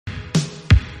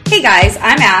Hey guys,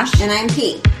 I'm Ash. And I'm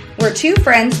Pete. We're two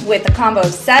friends with a combo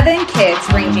of 7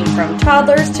 kids ranging from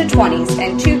toddlers to 20s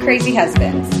and 2 crazy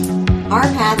husbands. Our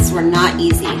paths were not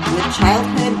easy. With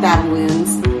childhood battle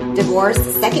wounds, divorce,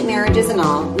 second marriages and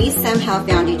all, we somehow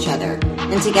found each other.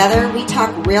 And together we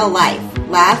talk real life,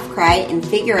 laugh, cry, and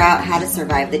figure out how to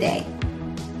survive the day.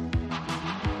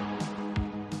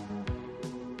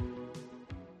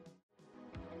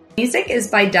 Music is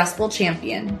by Dustbowl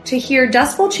Champion. To hear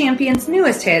Dustbowl Champion's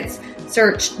newest hits,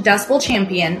 search Dustbowl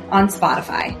Champion on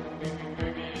Spotify.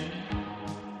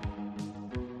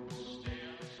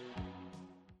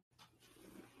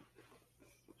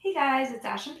 Hey guys, it's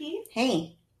Ash and Pete.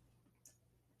 Hey.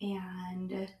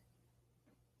 And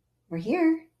we're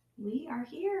here. We are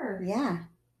here. Yeah.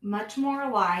 Much more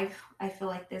alive, I feel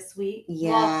like, this week.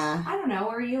 Yeah. Well, I don't know.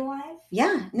 Are you alive?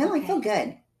 Yeah. No, Okay. I feel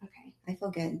good. Okay. I feel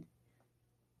good.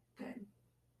 Good.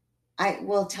 I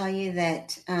will tell you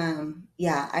that,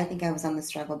 I think I was on the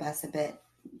struggle bus a bit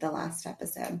the last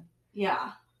episode.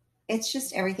 Yeah. It's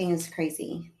just everything is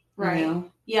crazy. Right. You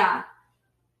know? Yeah.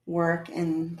 Work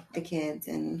and the kids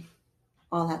and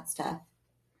all that stuff.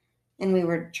 And we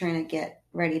were trying to get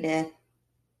ready to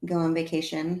go on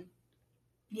vacation.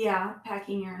 Yeah.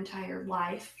 Packing your entire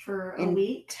life for a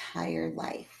week. Entire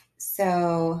life.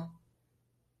 So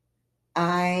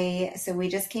we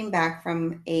just came back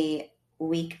from a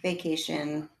week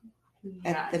vacation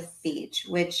at the beach,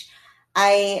 which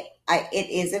it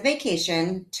is a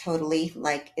vacation, totally,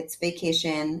 like, it's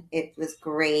vacation. It was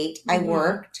great. Mm-hmm.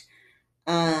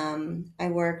 I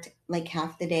worked like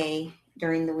half the day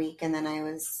during the week, and then I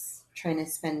was trying to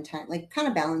spend time, like, kind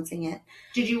of balancing it.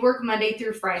 Did you work Monday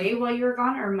through Friday while you were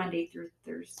gone, or Monday through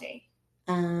Thursday?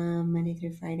 Monday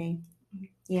through Friday.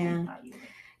 Yeah. I thought you would.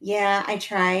 Yeah, I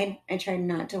tried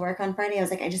not to work on Friday. I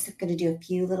was like, I just have to do a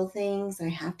few little things that I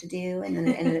have to do. And then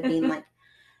it ended up being like,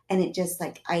 and it just,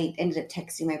 like, I ended up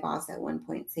texting my boss at one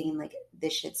point saying, like,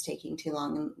 this shit's taking too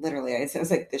long. And literally I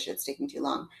was like, this shit's taking too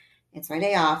long. It's my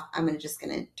day off. I'm just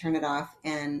going to turn it off.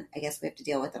 And I guess we have to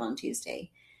deal with it on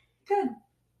Tuesday. Good.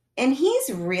 And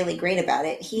he's really great about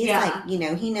it. He's Yeah.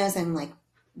 like, he knows I'm, like,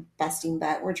 busting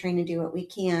butt. We're trying to do what we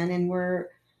can. And we're,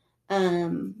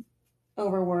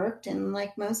 overworked, and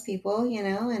like most people,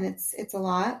 and it's a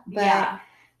lot, but yeah.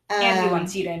 And he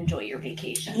wants you to enjoy your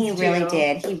vacation. He really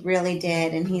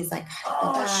did. And he's like,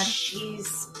 oh God,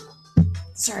 jeez.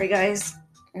 Sorry guys.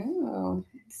 Oh,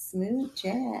 smooth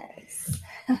jazz.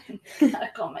 Gotta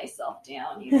calm myself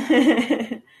down,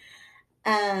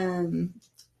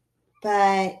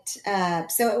 But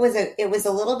so it was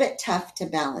a little bit tough to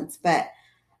balance, but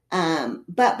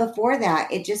before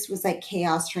that, it just was like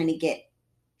chaos trying to get,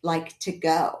 like, to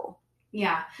go.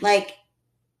 Yeah. Like,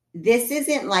 this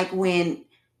isn't like when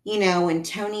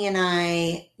Tony and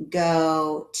I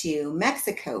go to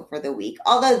Mexico for the week,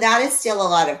 although that is still a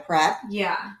lot of prep.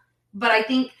 Yeah. But I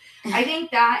think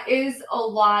that is a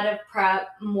lot of prep,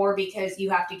 more because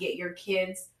you have to get your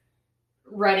kids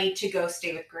ready to go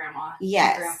stay with grandma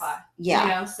Yes. and grandpa.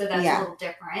 Yeah. So that's a little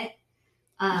different.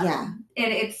 Yeah.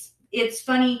 And it's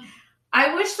funny.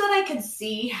 I wish that I could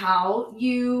see how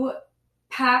you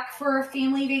pack for a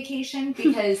family vacation,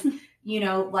 because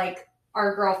like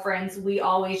our girlfriends, we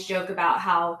always joke about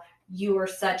how you are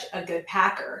such a good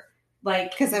packer,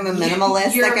 like, because I'm a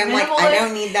minimalist. Like, I'm like, I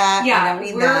don't need that. Yeah, I don't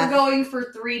need we're that. going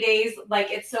for 3 days.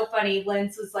 Like, it's so funny.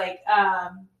 Linz was like,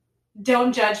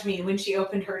 don't judge me, when she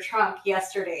opened her trunk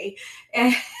yesterday,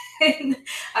 and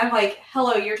I'm like,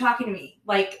 hello, you're talking to me.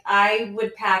 Like, I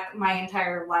would pack my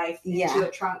entire life into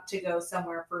a trunk to go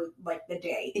somewhere for, like, the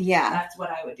day. Yeah. That's what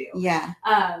I would do. Yeah.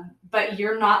 But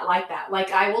you're not like that.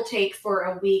 Like, I will take, for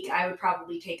a week, I would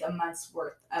probably take a month's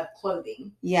worth of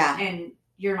clothing. Yeah. And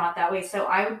you're not that way. So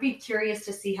I would be curious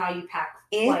to see how you pack,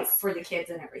 like, for the kids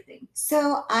and everything.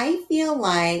 So I feel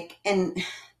like, and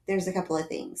there's a couple of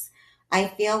things. I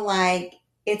feel like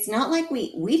it's not like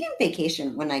we didn't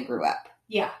vacation when I grew up.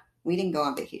 Yeah. We didn't go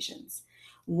on vacations.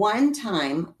 One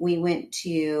time we went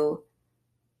to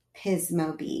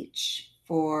Pismo Beach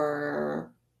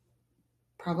for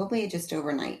probably just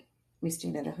overnight. We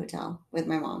stayed at a hotel with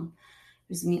my mom. It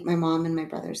was my mom and my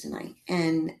brothers and I,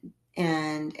 and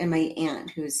my aunt,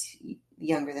 who's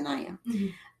younger than I am.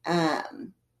 Mm-hmm.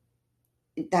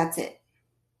 That's it.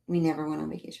 We never went on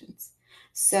vacations.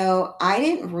 So I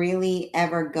didn't really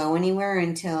ever go anywhere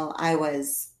until I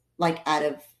was, like, out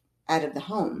of the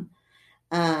home.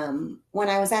 When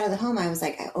I was out of the home, I was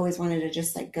like, I always wanted to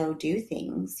just, like, go do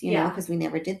things, you know, because we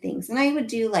never did things. And I would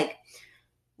do, like,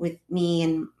 with me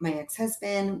and my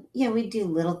ex-husband, we'd do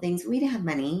little things. We didn't have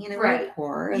money, Right. we're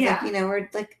poor. Like, we're,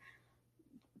 like,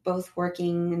 both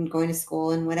working and going to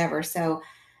school and whatever. So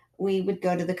we would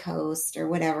go to the coast or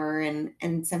whatever,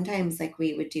 and sometimes like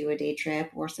we would do a day trip,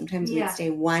 or sometimes we'd Yeah.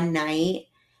 stay one night.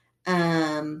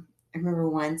 I remember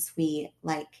once we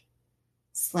like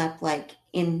slept like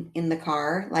in the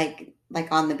car, like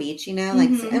on the beach, you know, like,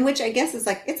 Mhm. and which I guess is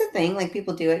like, it's a thing, like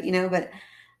people do it, you know, but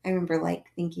I remember like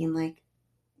thinking like,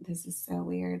 this is so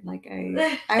weird. Like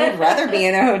I would rather be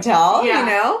in a hotel, Yeah. you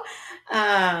know?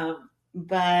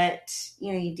 But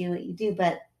you know, you do what you do.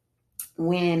 But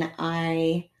when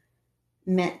I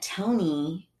met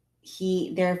Tony,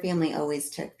 their family always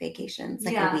took vacations,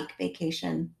 like Yeah. a week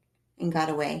vacation, and got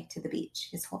away to the beach,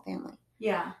 his whole family.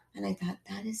 Yeah. And I thought,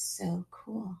 that is so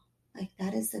cool. Like,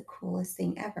 that is the coolest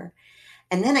thing ever.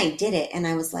 And then I did it, and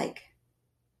I was like,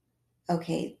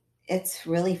 okay, it's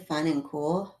really fun and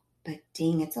cool, but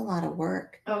dang, it's a lot of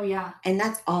work. Oh, yeah. And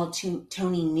that's all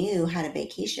Tony knew, how to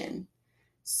vacation.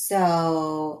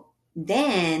 So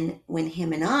then when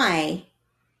him and I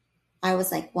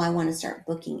was like, well, I want to start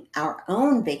booking our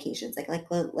own vacations. Like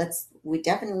we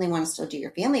definitely want to still do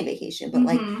your family vacation, but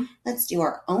like, let's do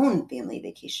our own family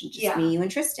vacation. Just me, you, and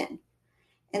Tristan.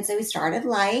 And so we started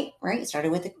light, right?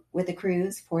 Started with a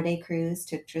cruise, 4-day cruise,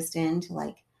 took Tristan to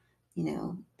like, you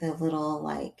know, the little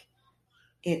like,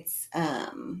 it's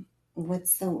the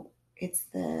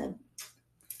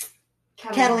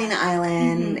Catalina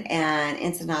Island and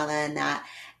Ensenada and that.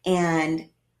 And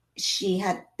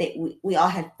we all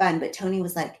had fun, but Tony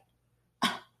was like,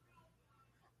 oh,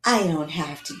 I don't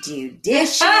have to do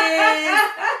dishes.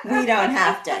 We don't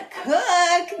have to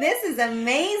cook. This is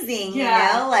amazing.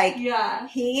 Yeah. You know, like, yeah.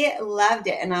 He loved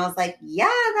it. And I was like, yeah,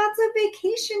 that's what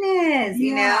vacation is,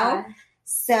 you know?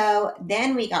 So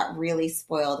then we got really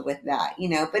spoiled with that, you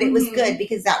know, but it was good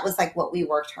because that was like what we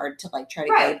worked hard to like try to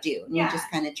go do. And we just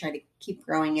kind of try to keep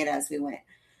growing it as we went.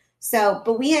 So,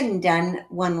 but we hadn't done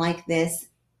one like this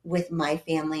with my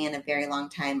family in a very long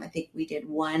time. I think we did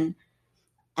one.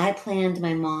 I planned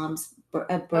my mom's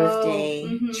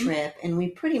birthday trip, and we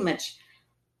pretty much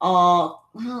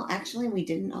actually we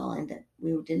didn't all end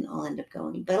up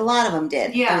going, but a lot of them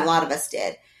did. Yeah. A lot of us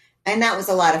did. And that was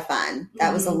a lot of fun.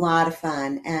 That was a lot of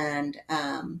fun. And,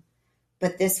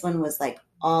 but this one was like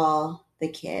all the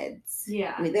kids.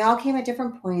 Yeah. They all came at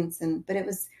different points, but it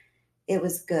was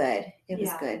good. It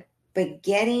was good. But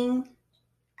getting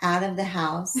out of the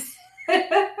house,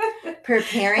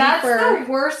 preparing That's the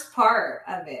worst part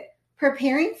of it.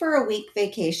 Preparing for a week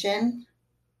vacation,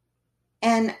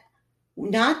 and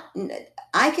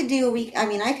I could do a week. I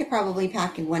mean, I could probably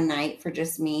pack in one night for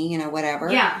just me, you know,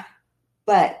 whatever. Yeah.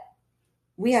 But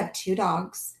we have 2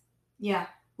 dogs. Yeah.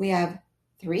 We have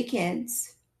 3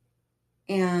 kids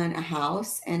and a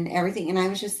house and everything. And I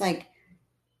was just like,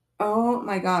 oh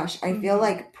my gosh, I feel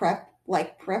like prep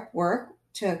work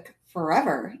took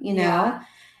forever, you know? Yeah.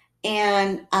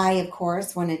 And I, of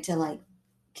course, wanted to like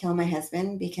kill my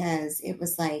husband because it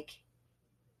was like,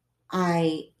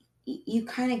 you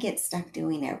kind of get stuck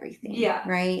doing everything. Yeah.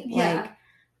 Right? Yeah.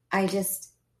 Like,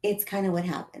 it's kind of what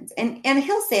happens. And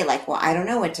he'll say like, well, I don't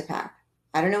know what to pack.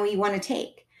 I don't know what you want to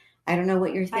take. I don't know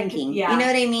what you're thinking. You know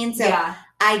what I mean? So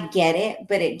I get it,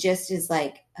 but it just is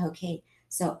like, okay,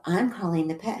 so I'm calling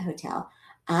the pet hotel.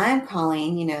 I'm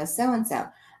calling, you know, so-and-so.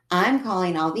 I'm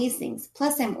calling all these things.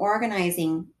 Plus I'm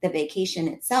organizing the vacation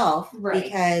itself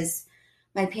because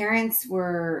my parents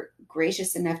were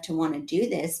gracious enough to want to do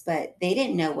this, but they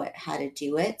didn't know how to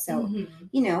do it. So,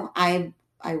 you know, I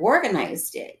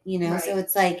organized it, you know, so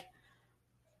it's like,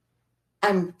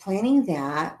 I'm planning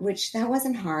that, which that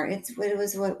wasn't hard. It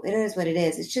is what it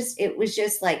is. It was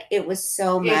just like, it was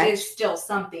so much. It is still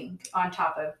something on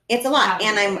top of. It's a lot.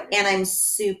 And I'm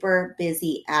super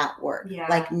busy at work. Yeah.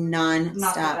 Like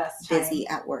nonstop busy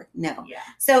at work. No. Yeah.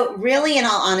 So really, in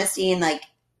all honesty, and like,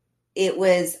 it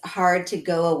was hard to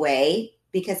go away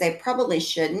because I probably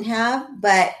shouldn't have,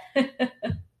 but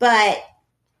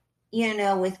you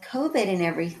know, with COVID and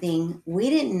everything, we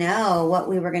didn't know what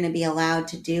we were going to be allowed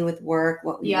to do with work,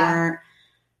 what we weren't,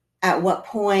 at what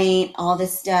point, all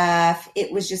this stuff.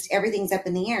 It was just, everything's up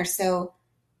in the air. So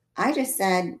I just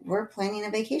said, we're planning a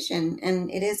vacation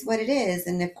and it is what it is.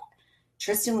 And if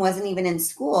Tristan wasn't even in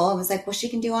school, I was like, well, she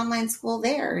can do online school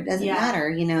there. It doesn't matter,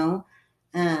 you know?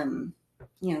 You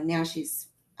know, now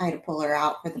I had to pull her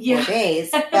out for the 4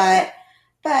 days, but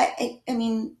I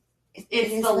mean,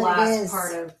 it's the last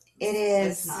part of it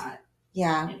is. It's not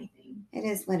anything. It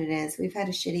is what it is. We've had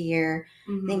a shitty year.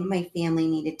 I think my family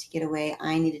needed to get away.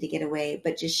 I needed to get away,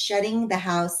 but just shutting the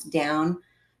house down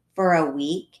for a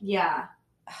week. Yeah.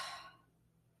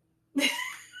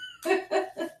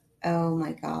 Oh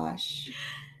my gosh.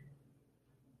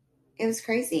 It was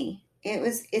crazy.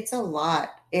 It's a lot.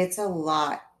 It's a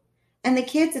lot. And the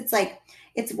kids, it's like,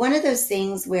 it's one of those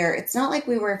things where it's not like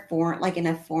we were like in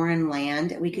a foreign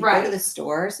land. We could go to Right. the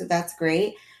store, so that's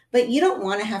great. But you don't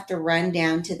want to have to run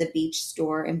down to the beach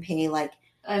store and pay like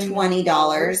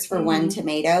 $20 for one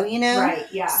tomato, you know? Right,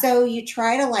 yeah. So you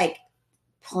try to like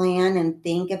plan and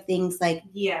think of things like,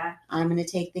 Yeah. I'm going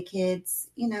to take the kids,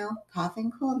 you know, cough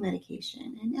and cold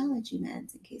medication and allergy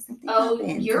meds in case something Oh,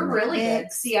 happens. you're and, like, really good.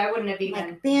 Vicks, See, I wouldn't have even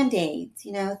like Band-Aids,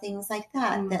 you know, things like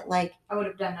that. That like I would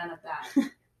have done none of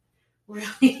that.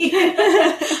 Really?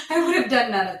 I would have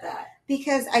done none of that.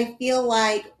 Because I feel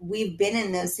like we've been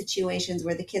in those situations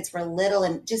where the kids were little,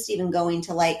 and just even going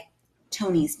to like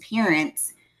Tony's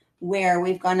parents, where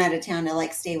we've gone out of town to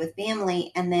like stay with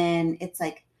family, and then it's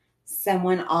like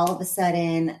someone all of a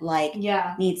sudden like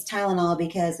needs Tylenol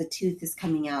because a tooth is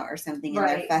coming out or something, and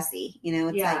they're fussy. You know,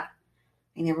 it's like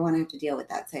I never want to have to deal with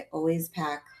that, so I always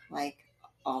pack like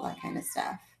all that kind of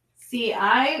stuff. See,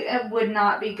 I would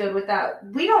not be good with that.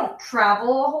 We don't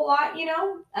travel a whole lot, you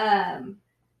know.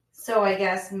 So I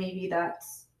guess maybe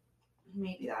that's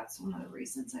one of the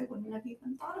reasons I wouldn't have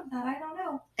even thought of that. I don't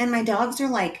know. And my dogs are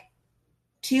like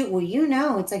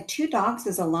it's like 2 dogs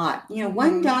is a lot. You know,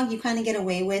 one dog you kind of get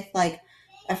away with like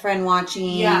a friend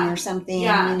watching or something,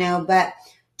 you know, but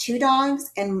 2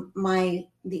 dogs, and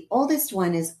the oldest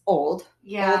one is old.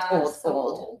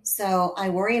 Old. So I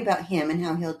worry about him and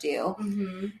how he'll do.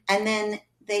 Mm-hmm. And then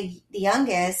the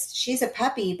youngest, she's a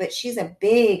puppy, but she's a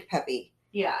big puppy.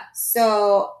 Yeah.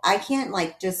 So I can't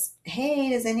like just, hey,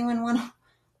 does anyone want to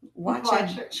watch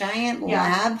a giant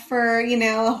lab for, you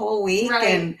know, a whole week? Right.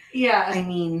 And I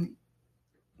mean,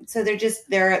 so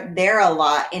they're a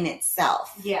lot in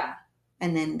itself. Yeah.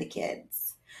 And then the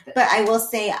kids. But I will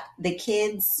say the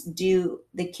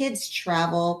kids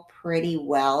travel pretty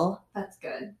well. That's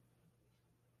good.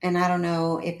 And I don't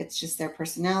know if it's just their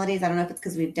personalities. I don't know if it's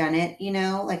because we've done it, you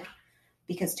know, like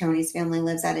because Tony's family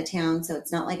lives out of town. So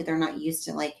it's not like they're not used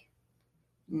to like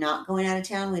not going out of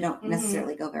town. We don't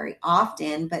necessarily go very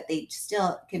often, but they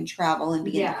still can travel and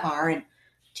be in the car. And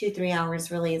 2-3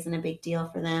 hours really isn't a big deal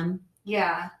for them.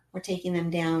 Yeah. We're taking them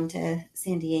down to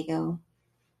San Diego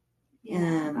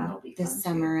that'll be this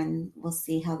summer, and we'll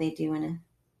see how they do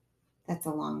that's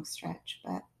a long stretch,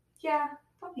 but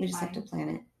we just have to plan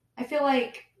it. I feel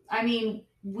like, I mean,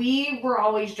 we were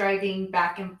always driving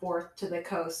back and forth to the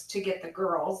coast to get the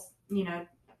girls, you know,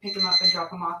 pick them up and drop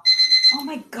them off. Oh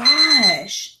my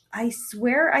gosh. I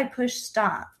swear I pushed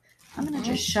stop. I'm going to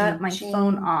just shut my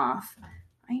phone off.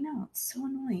 I know, it's so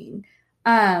annoying.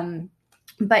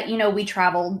 But, you know, we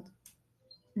traveled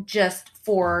just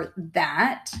for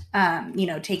that, you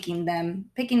know, picking them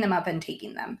up and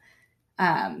taking them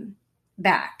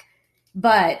back.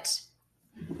 But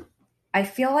I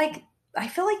feel like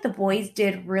the boys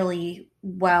did really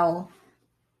well.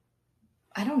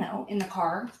 I don't know, in the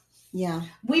car. Yeah.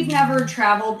 We've never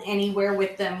traveled anywhere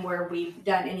with them where we've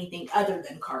done anything other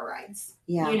than car rides.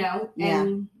 Yeah. You know?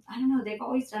 And I don't know, they've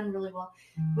always done really well.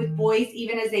 With boys,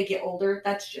 even as they get older,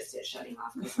 that's just it shutting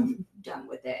off because I'm done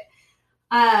with it.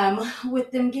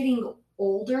 With them getting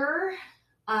older,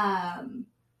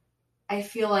 I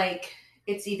feel like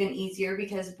it's even easier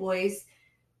because boys,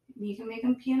 you can make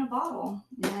them pee in a bottle.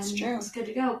 That's true. It's good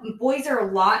to go. Boys are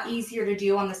a lot easier to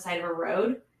do on the side of a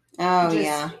road. Oh,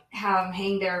 just have them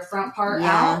hang their front part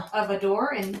out of a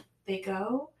door and they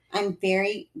go. I'm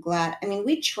very glad. I mean,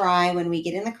 we try when we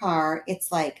get in the car,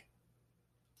 it's like,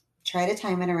 try to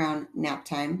time it around nap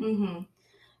time.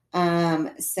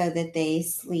 So that they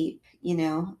sleep, you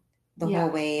know, the whole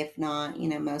way, if not, you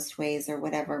know, most ways or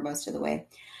whatever, most of the way.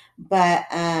 But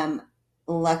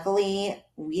luckily,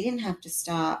 we didn't have to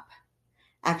stop.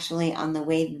 Actually, on the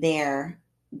way there,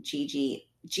 Gigi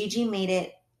made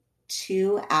it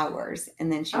 2 hours, and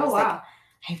then she was like, I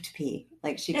have to pee.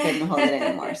 Like, she couldn't hold it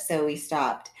anymore. So we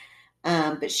stopped.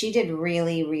 But she did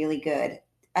really, really good.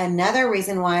 Another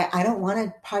reason why I don't want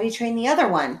to potty train the other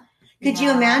one. Could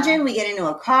you imagine we get into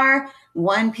a car,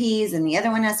 one pees and the other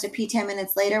one has to pee 10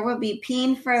 minutes later? We'll be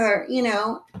peeing for, you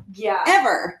know,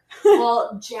 ever.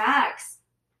 Well, Jax,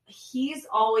 it's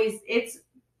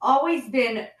always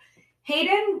been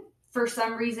Hayden, for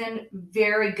some reason,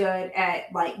 very good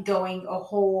at like going a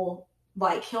whole,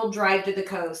 like he'll drive to the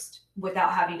coast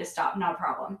without having to stop. No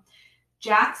problem.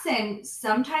 Jackson,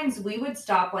 sometimes we would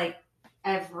stop like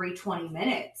every 20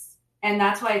 minutes. And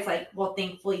that's why it's like, well,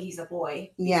 thankfully he's a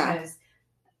boy. Yeah. Because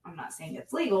I'm not saying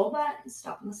it's legal, but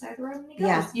stop on the side of the road and he goes.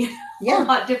 Yeah. You know, a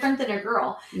lot different than a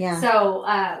girl. Yeah. So,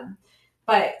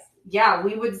 but yeah,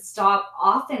 we would stop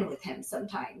often with him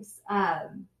sometimes.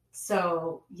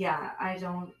 So yeah, I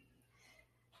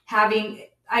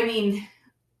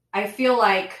feel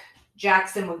like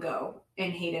Jackson would go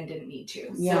and Hayden didn't need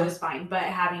to. Yeah. So it was fine. But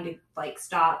having to like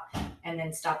stop and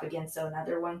then stop again so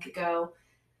another one could go,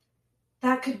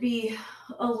 that could be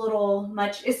a little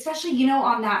much, especially, you know,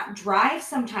 on that drive.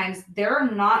 Sometimes there are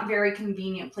not very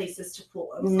convenient places to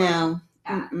pull over. No.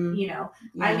 You know,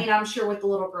 yeah. I mean, I'm sure with the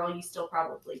little girl, you still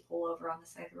probably pull over on the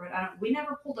side of the road. We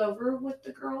never pulled over with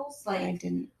the girls. Like, I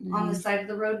didn't. On the side of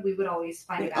the road, we would always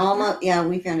find a bathroom.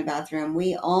 We found a bathroom.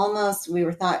 We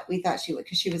thought she would,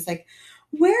 because she was like,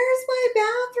 "Where's my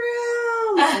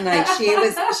bathroom?" And like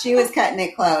she was cutting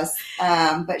it close.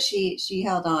 But she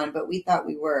held on. But we thought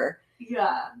we were.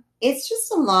 Yeah. It's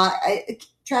just a lot.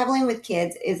 Traveling with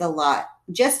kids is a lot.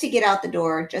 Just to get out the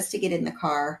door, just to get in the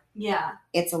car. Yeah.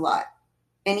 It's a lot.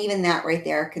 And even that right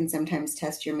there can sometimes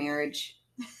test your marriage.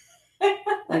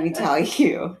 Let me tell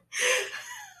you.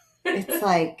 It's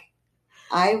like,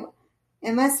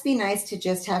 it must be nice to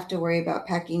just have to worry about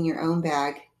packing your own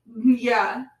bag.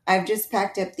 Yeah. I've just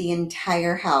packed up the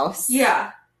entire house.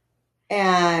 Yeah.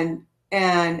 And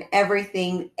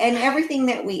everything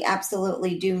that we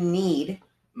absolutely do need.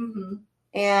 Mm-hmm.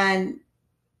 And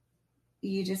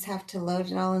you just have to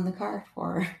load it all in the car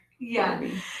for her. Yeah.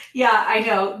 Yeah, I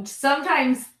know.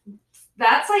 Sometimes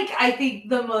that's like, I think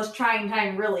the most trying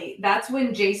time, really. That's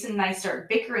when Jason and I start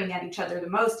bickering at each other the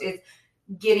most, is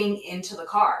getting into the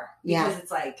car. Because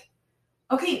it's like,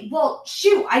 okay, well,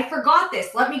 shoot, I forgot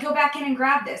this. Let me go back in and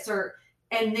grab this.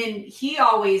 And then he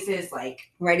always is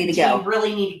like, ready to go. Do you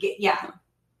really need to get, yeah.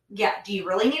 Do you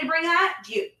really need to bring that?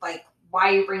 Do you, like, why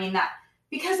are you bringing that?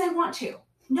 Because I want to.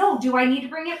 No, do I need to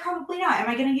bring it? Probably not. Am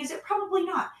I going to use it? Probably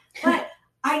not. But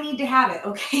I need to have it,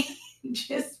 okay?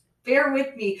 Just bear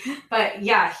with me. But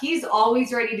yeah, he's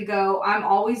always ready to go. I'm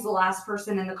always the last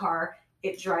person in the car.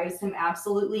 It drives him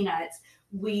absolutely nuts.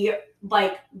 We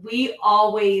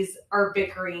always are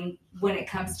bickering when it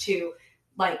comes to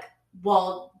like,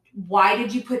 well, why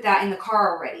did you put that in the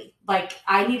car already? Like,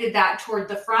 I needed that toward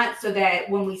the front so that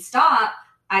when we stop,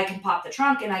 I can pop the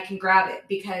trunk and I can grab it,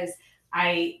 because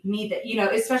I need that, you know,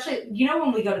 especially, you know,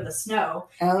 when we go to the snow.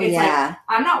 Oh, it's like,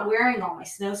 I'm not wearing all my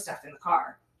snow stuff in the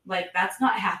car. Like, that's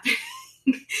not happening.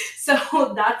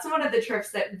 So that's one of the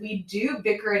trips that we do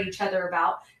bicker at each other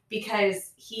about,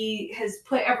 because he has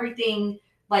put everything,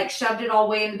 like, shoved it all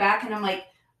way in the back. And I'm like,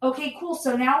 okay, cool.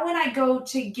 So now when I go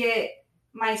to get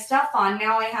my stuff on,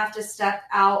 now I have to step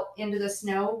out into the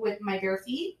snow with my bare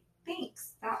feet.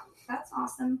 Thanks. That's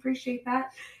awesome. Appreciate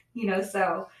that. You know,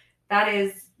 so that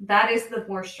is the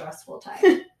more stressful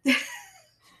time.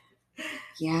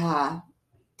 Yeah,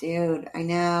 dude, I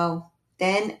know.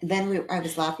 Then I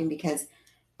was laughing because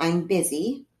I'm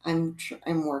busy. I'm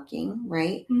working,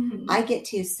 right?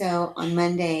 Mm-hmm. So on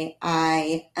Monday,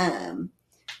 I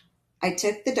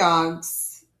took the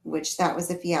dogs, which that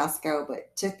was a fiasco,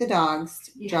 but took the dogs,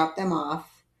 dropped them off.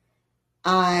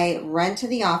 I ran to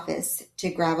the office to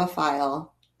grab a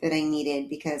file that I needed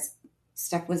because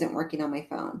stuff wasn't working on my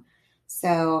phone.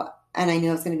 So, and I knew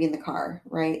I was going to be in the car,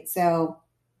 right? So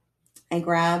I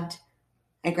grabbed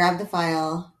the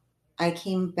file. I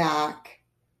came back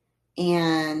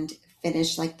and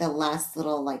finished like the last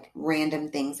little like random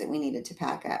things that we needed to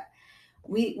pack up.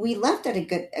 We left at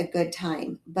a good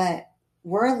time, but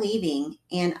we're leaving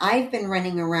and I've been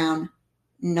running around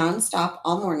nonstop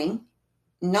all morning.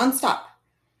 Nonstop.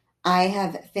 I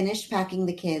have finished packing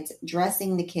the kids,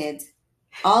 dressing the kids,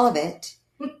 all of it.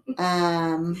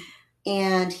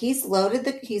 And he's loading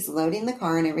the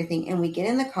car and everything. And we get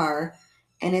in the car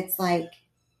and it's like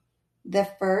the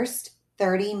first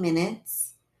 30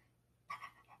 minutes,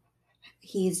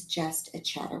 he's just a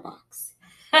chatterbox.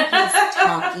 He's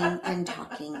talking and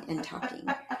talking and talking.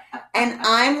 And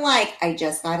I'm like, I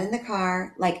just got in the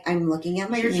car. Like, I'm looking at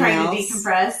my emails. You're trying to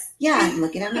decompress. Yeah, I'm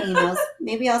looking at my emails.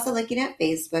 Maybe also looking at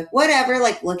Facebook. Whatever,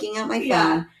 like looking at my phone.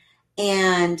 Yeah.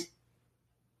 And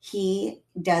he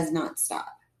does not stop.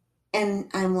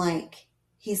 And I'm like,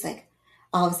 he's like,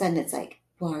 all of a sudden it's like,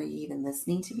 well, are you even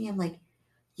listening to me? I'm like,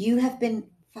 you have been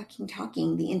fucking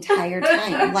talking the entire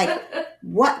time. Like,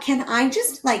 what can I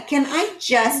just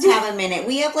have a minute?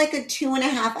 We have like a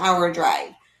 2.5 hour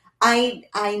drive.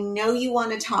 I know you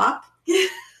want to talk.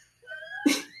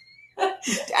 But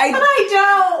I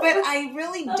don't. But I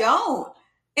really don't.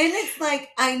 And it's like,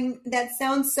 that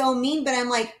sounds so mean, but I'm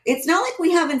like, it's not like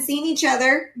we haven't seen each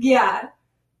other. Yeah.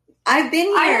 I've been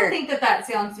here. I don't think that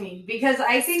sounds mean, because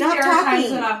I think there are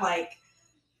times when I'm like,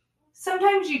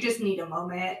 sometimes you just need a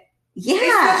moment.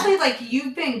 Yeah. Especially like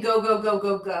you've been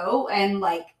go, and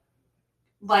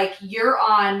like you're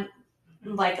on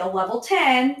like a level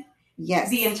 10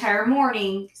 the entire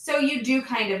morning. So you do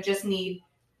kind of just need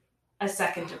a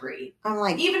second to breathe. I'm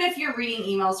like, even if you're reading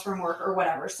emails from work or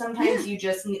whatever, sometimes you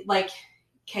just need, like,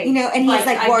 okay. You know, and he's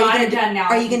like, well, I got it done now.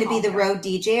 Are you going to be the road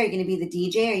DJ? Are you going to be the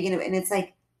DJ? Are you going to, and it's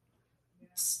like,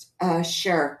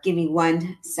 sure. Give me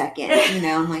 1 second. You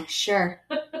know, I'm like, sure.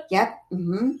 Yep.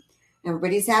 Mm-hmm.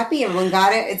 Everybody's happy. Everyone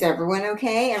got it. Is everyone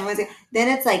okay? Then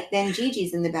it's like, then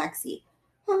Gigi's in the backseat.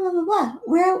 Blah, blah, blah,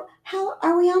 blah. How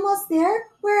are we almost there?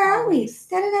 Where are Always.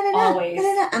 we? Da, da, da, da, Always. Da,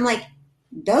 da, da. I'm like,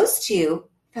 those two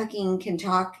fucking can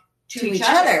talk to each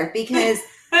other other because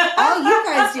all you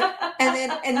guys do.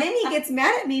 And then he gets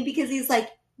mad at me because he's like,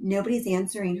 nobody's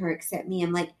answering her except me.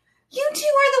 I'm like, you two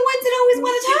are the ones that always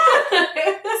want to talk.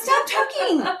 Stop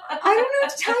talking. I don't know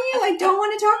what to tell you. I don't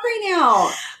want to talk right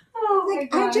now. Oh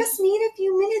like, I just need a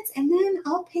few minutes and then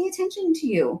I'll pay attention to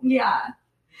you. Yeah.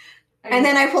 And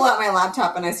then I pull out my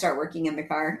laptop and I start working in the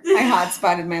car. I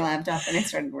hotspotted my laptop and I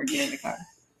started working in the car.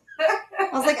 I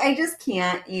was like, I just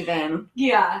can't even.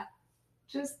 Yeah.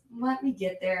 Just let me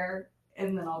get there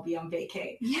and then I'll be on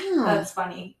vacay. Yeah. That's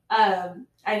funny. I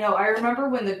know. I remember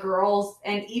when the girls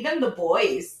and even the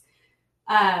boys,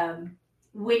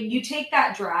 when you take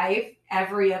that drive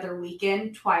every other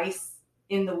weekend, twice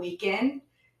in the weekend,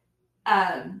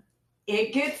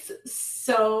 it gets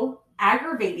so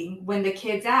aggravating when the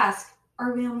kids ask,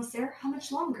 are we almost there? How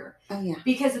much longer? Oh, yeah.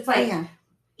 Because it's like,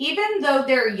 even though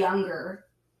they're younger,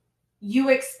 you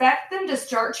expect them to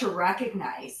start to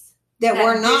recognize that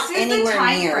we're not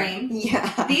anywhere near. Frame.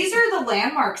 Yeah. These are the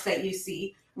landmarks that you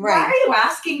see. Right. Why are you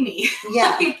asking me?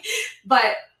 Yeah.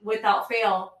 But without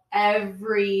fail,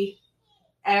 every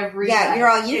yeah, you're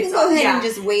all, you can go ahead and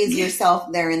just waze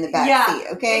yourself there in the back seat,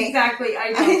 okay? Exactly. I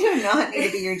know. I do not need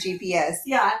to be your GPS.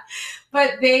 Yeah.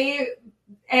 But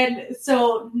and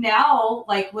so now,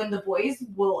 like when the boys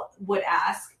would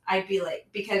ask, I'd be like,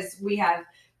 because we have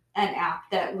an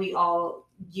app that we all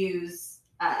use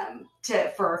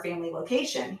for our family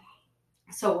location.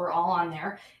 So we're all on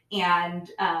there. And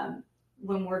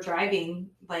when we're driving,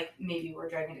 like maybe we're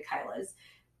driving to Kyla's,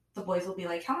 the boys will be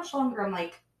like, how much longer? I'm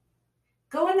like,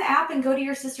 go in the app and go to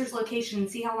your sister's location and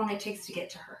see how long it takes to get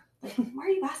to her. Like, why are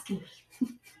you asking me?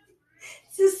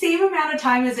 It's the same amount of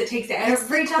time as it takes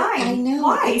every time. I know.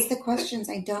 Why? It's the questions.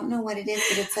 I don't know what it is,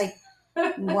 but it's like,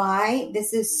 why?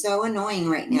 This is so annoying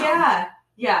right now. Yeah.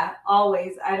 Yeah.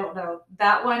 Always. I don't know.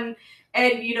 That one.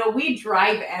 And, you know, we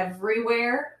drive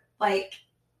everywhere. Like,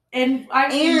 and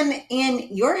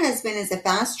your husband is a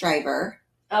fast driver.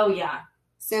 Oh, yeah.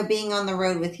 So being on the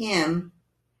road with him,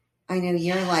 I know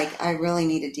you're like, I really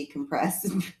need to decompress.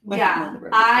 Yeah.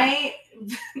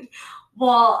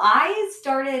 I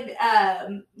started,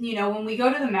 you know, when we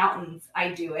go to the mountains,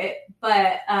 I do it.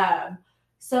 But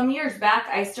some years back,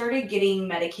 I started getting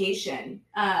medication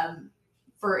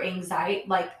for anxiety.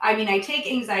 Like, I mean, I take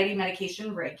anxiety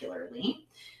medication regularly,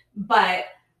 but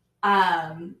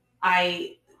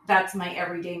that's my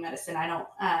everyday medicine. I don't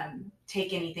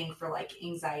take anything for like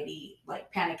anxiety, like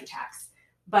panic attacks.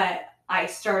 But I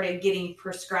started getting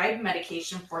prescribed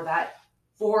medication for that,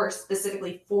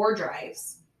 specifically for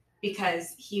drives,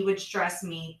 because he would stress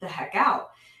me the heck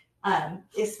out.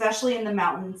 Especially in the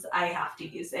mountains, I have to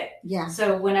use it. Yeah.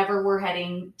 So whenever we're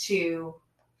heading to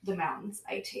the mountains,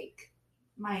 I take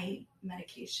my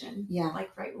medication. Yeah.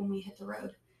 Like right when we hit the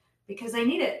road, because I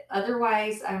need it.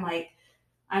 Otherwise,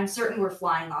 I'm certain we're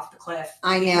flying off the cliff.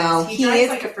 I know. He drives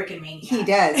like a freaking maniac. He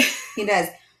does. He does.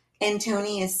 And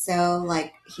Tony is so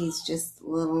like, he's just a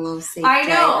little safe I know.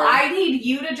 driver. I need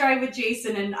you to drive with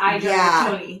Jason and I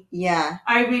drive with Tony. Yeah.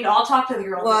 I mean, I'll talk to the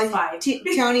girls. Well, it's fine.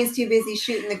 Tony's too busy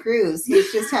shooting the cruise.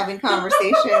 He's just having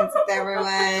conversations with everyone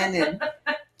and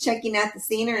checking out the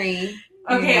scenery.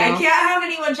 Okay, I can't have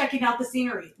anyone checking out the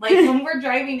scenery. Like when we're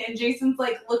driving and Jason's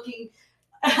like looking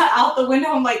out the window,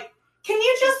 I'm like, can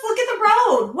you just look at the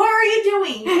road? What are you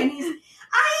doing? And he's,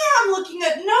 I am looking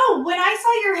at, no, when I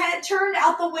saw your head turned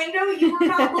out the window, you were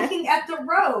not looking at the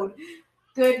road.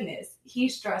 Goodness, he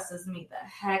stresses me the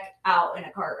heck out in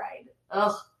a car ride.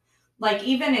 Ugh. Like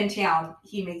even in town,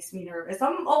 he makes me nervous.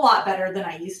 I'm a lot better than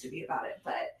I used to be about it.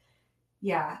 But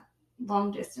yeah,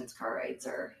 long distance car rides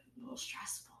are a little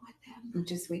stressful with him.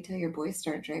 Just wait till your boys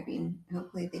start driving.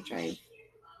 Hopefully they drive.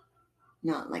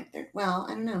 Not like they're, well,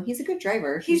 I don't know. He's a good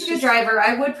driver. He's a good driver.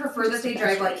 I would prefer that they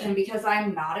drive like him because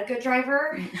I'm not a good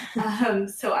driver.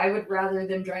 So I would rather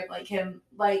them drive like him.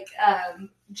 Like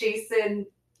Jason,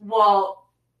 well,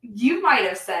 you might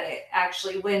have said it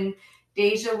actually when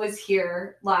Deja was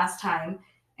here last time.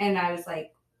 And I was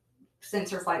like,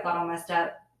 since her flight got all messed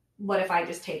up, what if I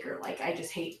just take her? Like, I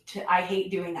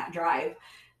hate doing that drive.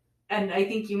 And I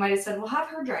think you might have said, well, have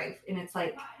her drive. And it's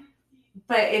like,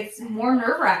 but it's more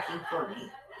nerve-wracking for me.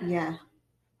 Yeah.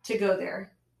 To go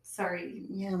there. Sorry.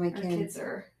 Yeah, my kids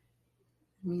are.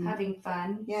 having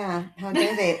fun. Yeah. How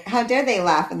dare they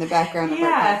laugh in the background of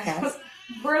our podcast?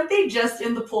 Weren't they just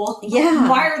in the pool? Yeah.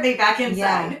 Why are they back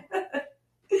inside? Yeah.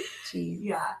 Jeez.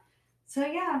 Yeah. So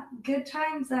yeah, good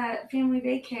times at family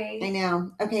vacay. I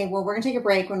know. Okay, well, we're gonna take a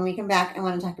break. When we come back, I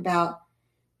want to talk about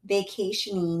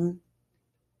vacationing,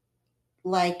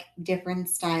 like different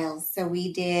styles. So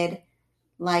we did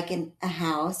like a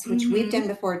house, which we've done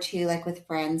before too, like with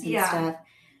friends and stuff.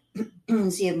 So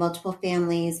you have multiple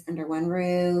families under one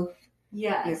roof.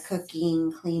 Yes. You're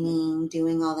cooking, cleaning,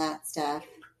 doing all that stuff.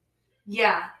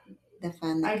 Yeah. The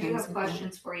fun that I comes do have with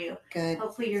questions for you. Good.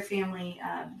 Hopefully your family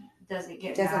doesn't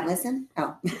Doesn't listen?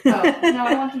 Oh. No,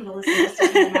 I want them to listen. Just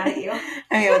don't get mad at you.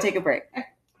 Okay, we'll take a break.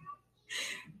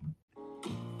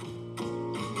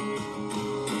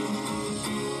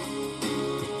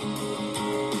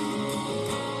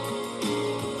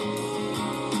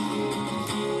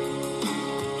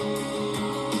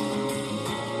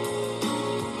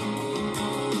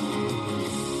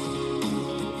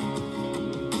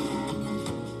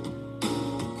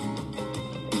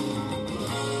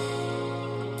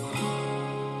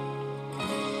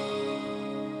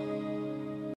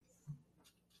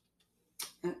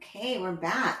 Okay, we're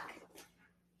back.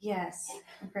 Yes.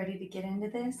 Ready to get into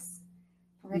this?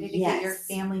 Ready to get your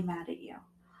family mad at you?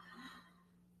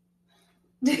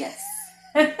 Yes.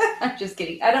 I'm just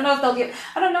kidding. I don't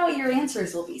know what your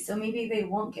answers will be, so maybe they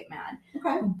won't get mad.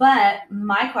 Okay. But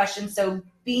my question, so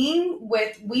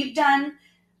we've done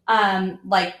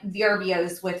like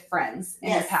VRBOs with friends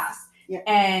in the past. Yep.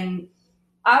 And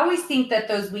I always think that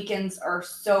those weekends are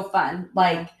so fun.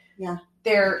 Like,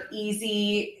 they're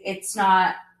easy. It's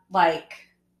not like,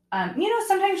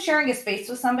 sometimes sharing a space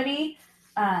with somebody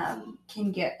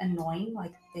can get annoying.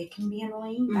 Like, they can be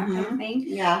annoying, that kind of thing.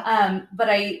 Yeah. But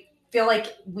I feel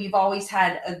like we've always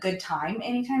had a good time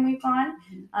anytime we've gone.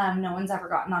 No one's ever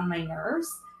gotten on my nerves.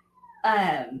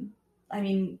 I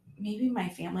mean, maybe my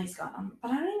family's gotten on,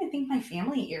 but I don't even think my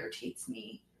family irritates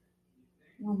me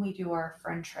when we do our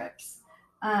friend trips.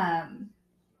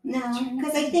 No,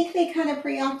 because I think they kind of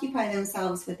preoccupy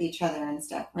themselves with each other and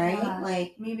stuff, right?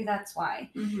 Like maybe that's why.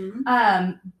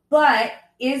 But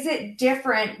is it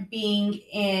different being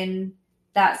in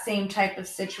that same type of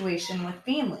situation with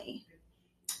family?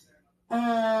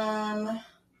 A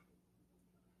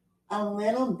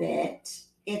little bit.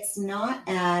 It's not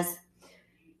as,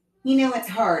 it's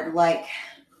hard. Like,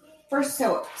 first,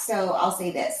 so I'll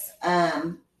say this.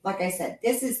 Like I said,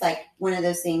 this is like one of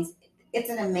those things.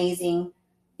 It's an amazing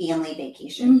family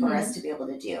vacation for us to be able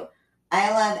to do.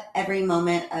 I love every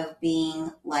moment of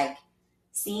being like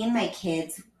seeing my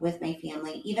kids with my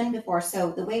family, even before.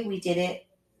 So the way we did it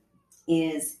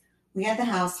is we had the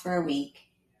house for a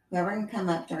week. Whoever can come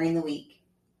up during the week,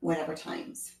 whatever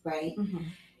times, right?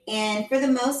 And for the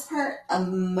most part,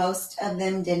 most of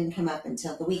them didn't come up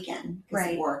until the weekend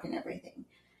because of work and everything.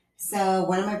 So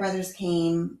one of my brothers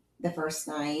came the first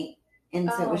night,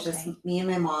 and so it was just me and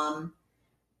my mom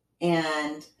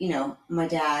and, my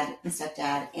dad, my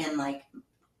stepdad, and like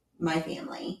my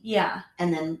family. Yeah.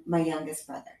 And then my youngest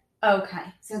brother. Okay.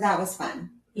 So that was fun.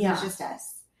 Yeah. It was just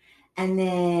us. And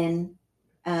then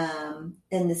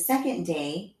the second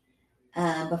day,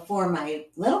 before my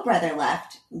little brother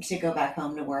left to go back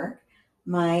home to work,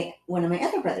 one of my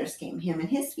other brothers came. Him and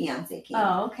his fiance came.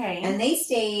 Oh, okay. And they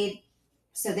stayed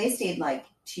like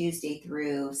Tuesday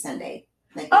through Sunday.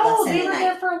 Like they were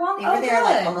there for a long time. They were there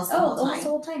like almost the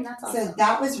whole time. That's awesome. So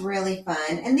that was really fun.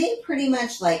 And they pretty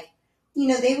much like,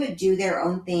 they would do their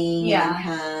own thing and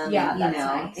come,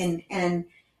 nice. and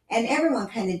everyone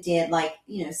kind of did like,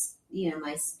 my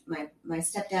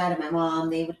stepdad and my mom,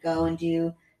 they would go and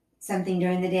do something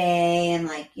during the day and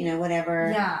like,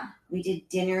 whatever. Yeah. We did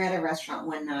dinner at a restaurant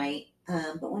one night.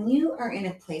 But when you are in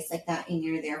a place like that and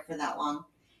you're there for that long,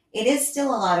 it is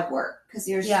still a lot of work because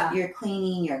you're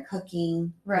cleaning, you're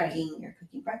cooking, you're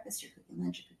cooking breakfast, you're cooking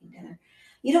lunch, you're cooking dinner.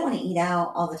 You don't want to eat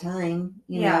out all the time.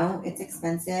 You know, it's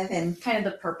expensive and kind of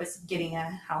the purpose of getting a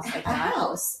house like that. A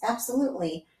house,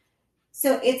 absolutely.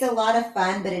 So it's a lot of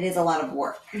fun, but it is a lot of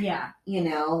work. Yeah.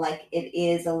 Like it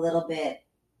is a little bit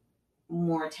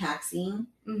more taxing,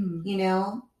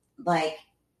 like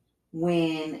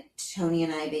when Tony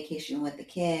and I vacation with the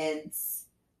kids,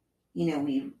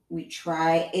 we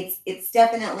try, it's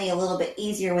definitely a little bit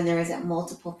easier when there isn't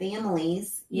multiple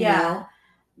families, you know,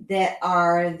 that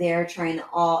are there trying to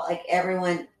all, like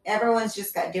everyone's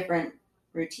just got different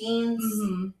routines.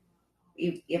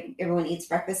 Everyone eats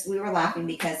breakfast. We were laughing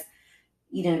because,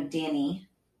 Danny,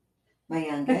 my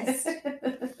youngest,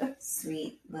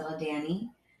 sweet little Danny,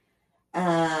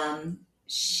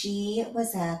 she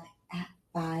was up at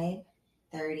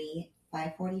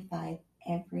 5:45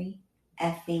 every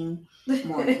effing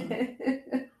morning.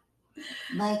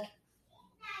 Like,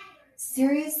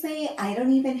 seriously, I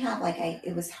don't even have, like,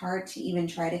 it was hard to even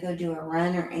try to go do a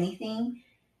run or anything.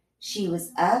 She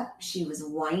was up, she was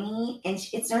whiny, and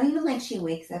it's not even like she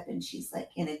wakes up and she's, like,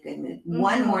 in a good mood. Mm-hmm.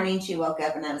 One morning she woke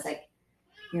up and I was like,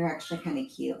 you're actually kind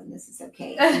of cute and this is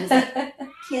okay. She was, like,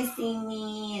 kissing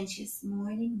me, and she was,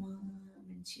 morning, Mom,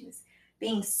 and she was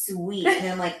being sweet.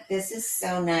 And I'm like, this is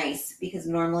so nice, because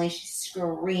normally she's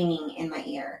screaming in my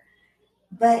ear.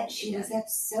 But she was up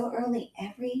so early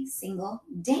every single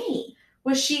day.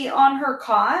 Was she on her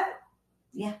cot?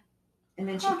 Yeah. And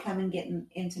then she'd come and get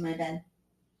into my bed.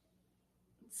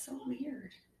 It's so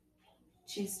weird.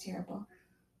 She's terrible.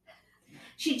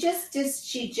 She just,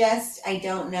 I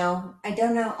don't know.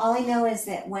 All I know is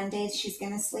that one day she's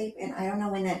going to sleep, and I don't know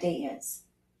when that day is.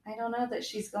 I don't know that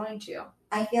she's going to.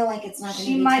 I feel like it's not going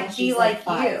to be. She might be like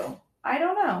five. you. I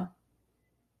don't know.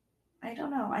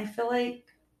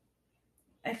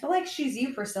 I feel like she's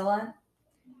you, Priscilla.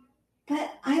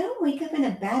 But I don't wake up in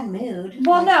a bad mood.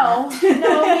 Well, no,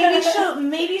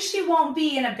 maybe she won't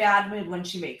be in a bad mood when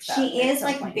she wakes up. She is,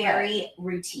 like, very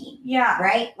routine. Yeah.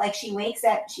 Right? Like, she wakes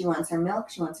up, she wants her milk,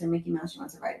 she wants her Mickey Mouse, she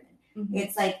wants her vitamin. Mm-hmm.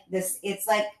 It's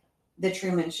like the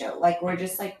Truman Show. Like, we're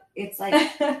just, like, it's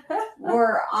like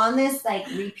we're on this, like,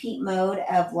 repeat mode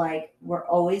of, like, we're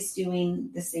always doing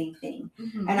the same thing.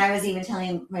 Mm-hmm. And I was even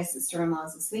telling my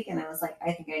sister-in-laws this weekend, I was like,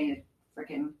 I think I need to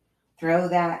freaking throw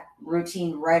that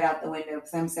routine right out the window,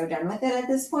 because I'm so done with it at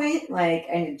this point. Like,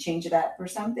 I need to change it up for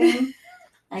something.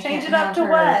 Change it up to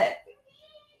what?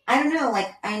 I don't know. Like,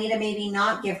 I need to maybe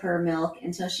not give her milk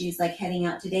until she's, like, heading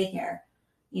out to daycare,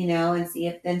 and see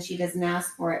if then she doesn't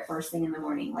ask for it first thing in the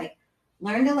morning. Like,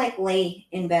 learn to, like, lay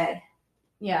in bed.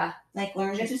 Yeah. Like,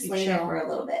 learn to just lay there for a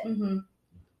little bit. Mm-hmm.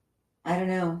 I don't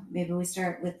know. Maybe we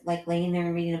start with, like, laying there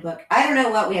and reading a book. I don't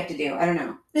know what we have to do. I don't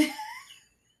know.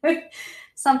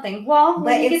 Something. Well,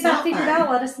 when you get that figured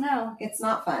out, let us know. It's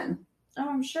not fun. Oh,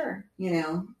 I'm sure.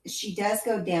 She does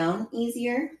go down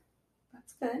easier.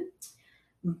 That's good.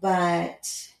 But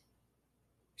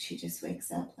she just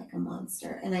wakes up like a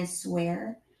monster. And I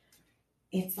swear,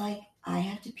 it's like I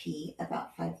have to pee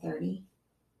about 5:30.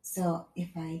 So if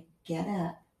I get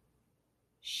up,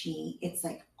 it's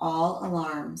like all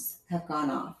alarms have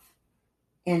gone off.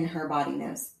 And her body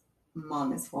knows,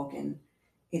 Mom is woken.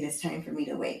 It is time for me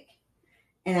to wake.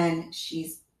 And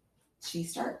she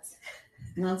starts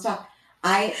nonstop.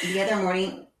 The other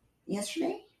morning,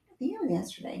 yesterday,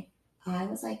 I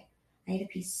was like, I had to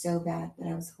pee so bad, but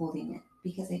I was holding it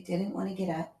because I didn't want to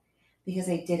get up, because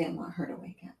I didn't want her to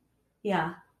wake up.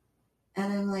 Yeah.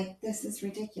 And I'm like, this is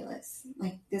ridiculous.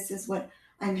 Like, this is what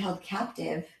I'm held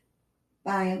captive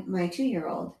by my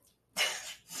 2-year-old.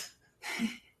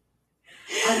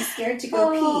 I'm scared to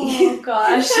go pee. Oh,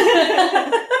 gosh.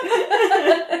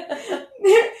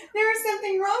 There is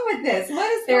something wrong with this.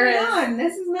 What is going on?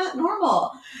 This is not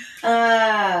normal.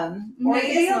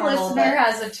 Maybe a listener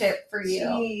has a tip for you.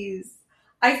 Jeez.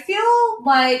 I feel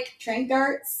like train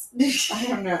darts. I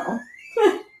don't know.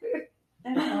 I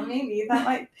don't know. Maybe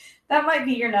that might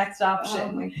be your next option.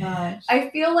 Oh my gosh. I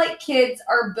feel like kids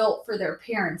are built for their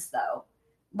parents, though.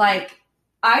 Like,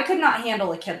 I could not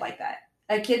handle a kid like that.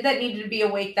 A kid that needed to be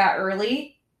awake that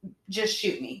early, just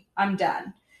shoot me. I'm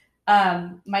done.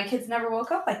 My kids never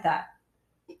woke up like that.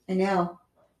 I know.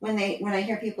 When I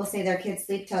hear people say their kids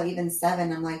sleep till even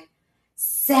 7, I'm like,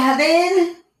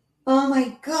 7? Oh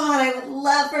my God, I would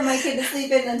love for my kid to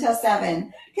sleep in until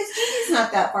 7. Because Gigi's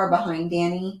not that far behind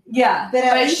Danny. Yeah,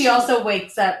 but she also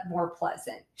wakes up more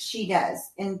pleasant. She does.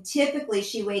 And typically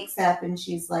she wakes up and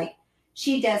she's like,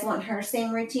 she does want her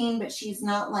same routine, but she's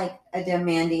not like a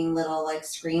demanding little like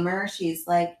screamer. She's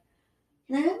like,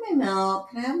 can I have my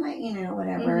milk? Can I have my,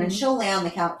 whatever? Mm-hmm. And she'll lay on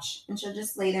the couch and she'll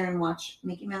just lay there and watch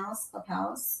Mickey Mouse,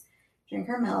 Clubhouse, drink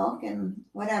her milk and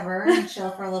whatever, and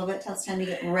chill for a little bit till it's time to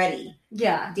get ready.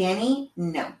 Yeah. Danny,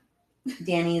 no.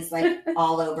 Danny is like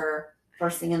all over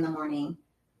first thing in the morning.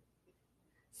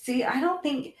 See, I don't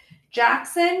think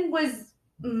Jackson was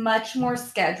much more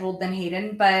scheduled than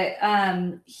Hayden, but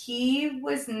he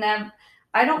was never,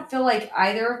 I don't feel like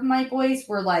either of my boys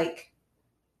were like,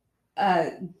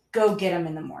 go get him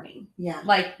in the morning. Yeah.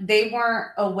 Like they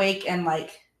weren't awake and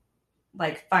like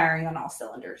firing on all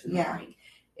cylinders in the morning.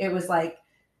 It was like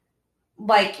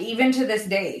even to this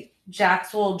day,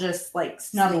 Jax will just like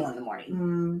snuggle in the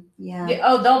morning. Yeah.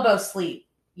 Oh, they'll both sleep.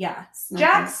 Yeah.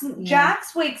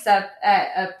 Jax wakes up at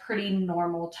a pretty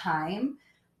normal time,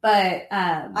 but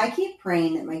I keep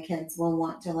praying that my kids will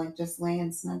want to like just lay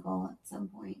and snuggle at some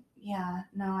point. Yeah.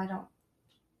 No, I don't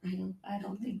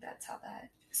think that's how that.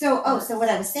 So what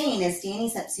I was saying is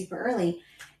Danny's up super early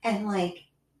and like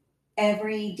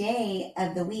every day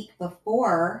of the week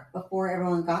before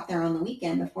everyone got there on the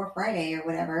weekend, before Friday or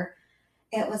whatever,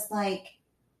 it was like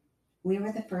we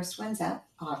were the first ones up,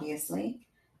 obviously,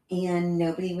 and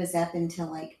nobody was up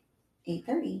until like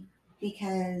 8:30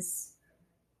 because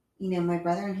my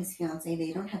brother and his fiance,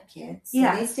 they don't have kids. So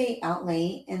they stay out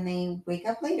late and they wake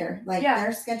up later. Like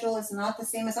their schedule is not the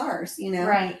same as ours,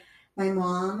 Right. My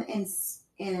mom and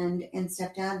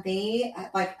stepdad, they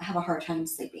like have a hard time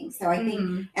sleeping. So I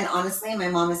think, and honestly, my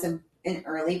mom is an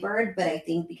early bird, but I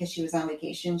think because she was on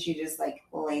vacation, she just like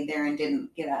laid there and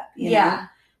didn't get up, you know?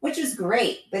 Which was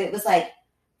great. But it was like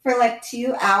for like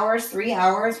 2 hours, 3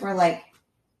 hours, we're the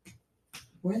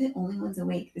only ones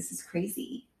awake. This is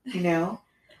crazy,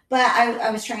 But I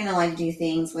was trying to like do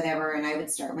things, whatever, and I would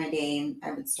start my day and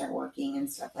I would start working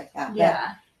and stuff like that.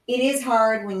 Yeah. But it is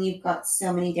hard when you've got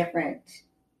so many different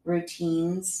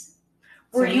routines.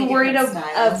 Were you worried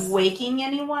of waking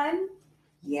anyone?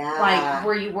 Yeah. Like,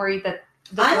 were you worried that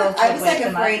I was like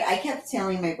afraid. I kept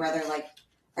telling my brother, like,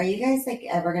 are you guys like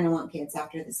ever going to want kids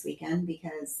after this weekend?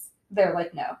 Because they're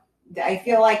like, no. I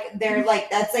feel like they're like,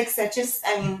 that's like such a,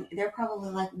 I mean, they're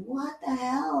probably like, what the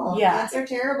hell? Yeah. Kids are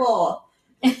terrible.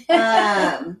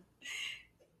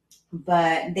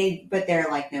 But they're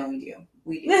like, no, we do.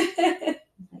 Like,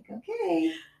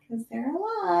 okay, because they're a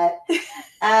lot.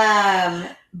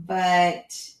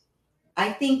 But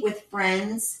I think with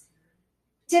friends,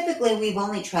 typically we've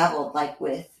only traveled like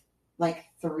with like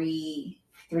three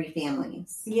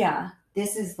families. Yeah.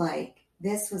 This was like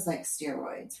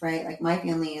steroids, right? Like my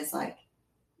family is like,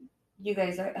 you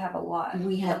guys have a lot.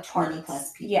 We have 20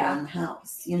 plus people in the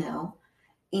house,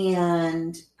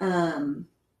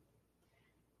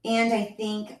 and I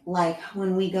think like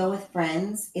when we go with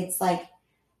friends, it's like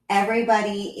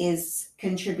everybody is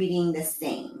contributing the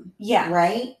same. Yeah.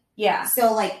 Right? Yeah.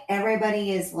 So like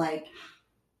everybody is like,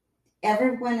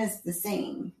 everyone is the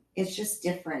same. It's just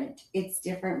different. It's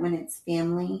different when it's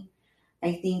family.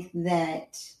 I think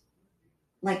that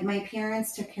like my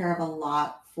parents took care of a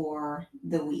lot for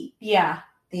the week. Yeah.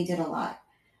 They did a lot.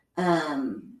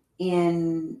 And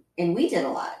we did a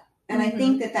lot. And I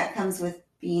think that comes with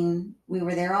we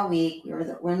were there all week.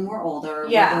 When we're older,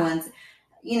 we're the ones,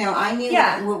 I knew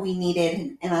what we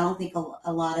needed. And I don't think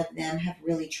a lot of them have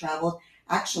really traveled.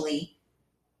 Actually,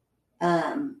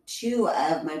 2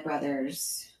 of my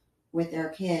brothers with their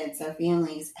kids, their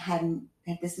families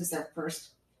this was their first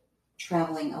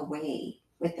traveling away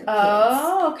with their kids.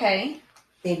 Oh, okay.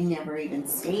 They've never even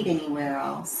stayed anywhere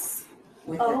else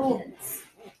with their kids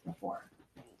before.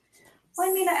 Well,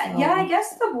 I mean, I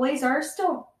guess the boys are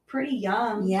still pretty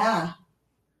young. Yeah.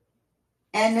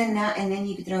 And then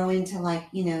you could throw into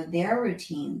like, their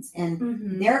routines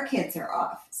and their kids are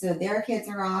off. So their kids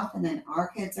are off and then our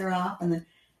kids are off and then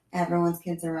everyone's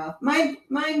kids are off.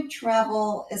 Mine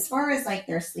travel as far as like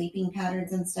their sleeping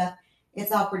patterns and stuff,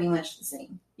 it's all pretty much the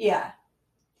same. Yeah.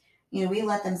 We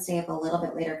let them stay up a little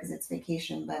bit later because it's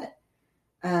vacation, but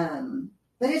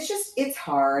it's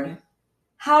hard.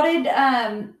 How did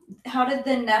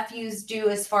the nephews do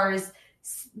as far as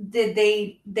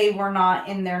they were not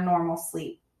in their normal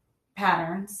sleep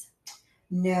patterns?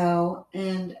 No,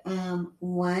 and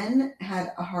one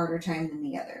had a harder time than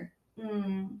the other.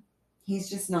 He's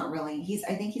just not really.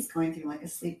 I think he's going through like a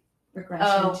sleep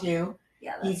regression too.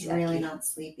 Yeah, he's really not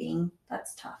sleeping.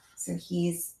 That's tough. So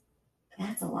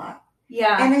that's a lot.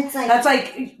 Yeah. And it's like, that's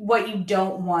like what you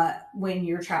don't want when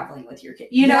you're traveling with your kid.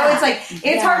 It's like,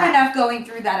 it's hard enough going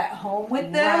through that at home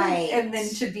with them and then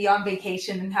to be on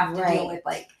vacation and have to deal with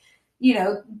like,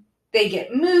 they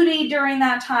get moody during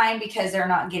that time because they're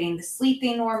not getting the sleep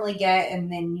they normally get. And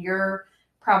then you're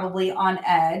probably on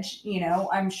edge.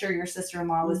 I'm sure your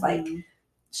sister-in-law was like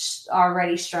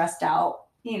already stressed out,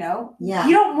 Yeah.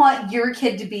 You don't want your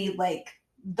kid to be like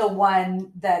the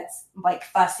one that's like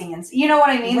fussing and you know what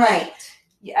I mean? Right.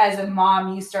 Like, as a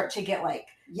mom, you start to get like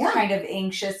kind of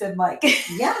anxious and like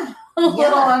a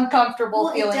little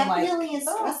uncomfortable feeling. It definitely is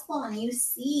stressful, and you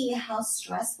see how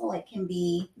stressful it can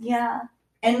be. Yeah.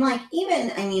 And like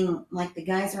even like the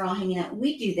guys are all hanging out.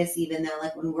 We do this even though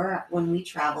like when we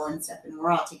travel and stuff and we're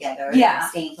all together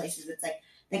staying places, it's like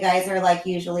the guys are like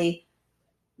usually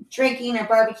drinking or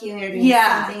barbecuing or doing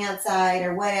something outside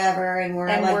or whatever, and we're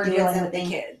doing something with the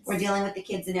kids. We're dealing with the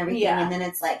kids and everything, and then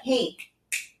it's like, hey,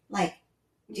 like,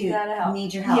 dude, I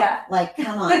need your help. Yeah. Like,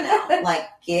 come on now, like,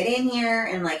 get in here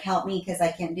and like help me because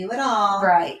I can't do it all.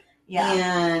 Right. Yeah.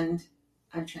 And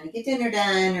I'm trying to get dinner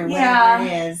done or whatever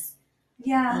it is.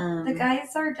 Yeah. The guys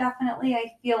are definitely,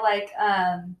 I feel like,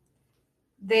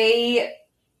 they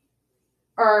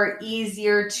are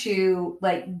easier to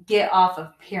like get off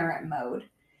of parent mode.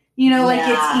 Like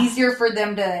it's easier for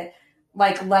them to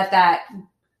like let that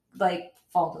like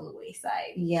fall to the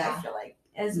wayside. Yeah. I feel like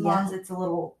as moms, it's a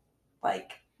little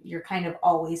like you're kind of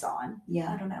always on.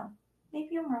 Yeah. I don't know.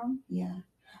 Maybe I'm wrong. Yeah.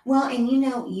 Well, and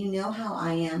you know how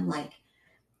I am. Like,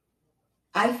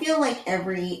 I feel like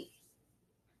every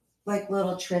like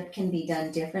little trip can be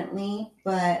done differently,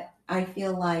 but I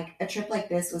feel like a trip like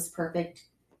this was perfect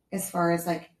as far as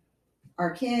like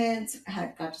our kids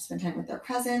got to spend time with their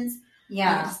cousins.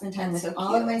 Yeah. I got to spend time with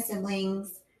all of my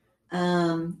siblings.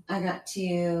 I got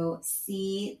to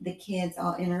see the kids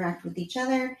all interact with each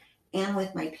other and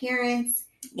with my parents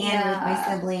and with my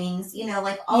siblings. You know,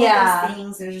 like all of those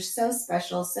things are just so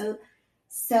special,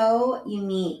 so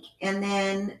unique. And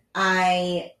then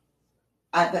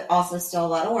but also still a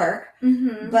lot of work.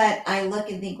 Mm-hmm. But I look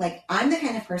and think like I'm the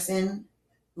kind of person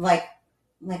like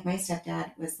my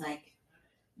stepdad was like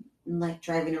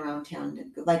driving around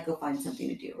town to like go find something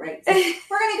to do, right? So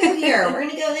we're gonna go here, we're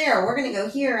gonna go there, we're gonna go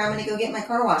here. I'm gonna go get my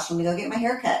car washed. I'm gonna go get my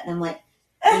hair cut, and I'm like,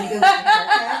 I'm gonna go get my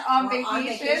hair cut on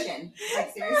vacation.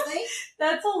 Like seriously,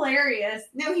 that's hilarious.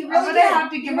 No, he really. I'm gonna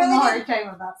have to give him a hard time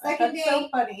about that. Second that's day, so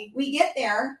funny. We get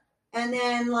there, and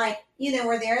then like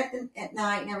we're there at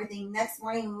night and everything. Next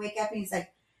morning we wake up and he's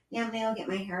like, "Yeah, I'm gonna go get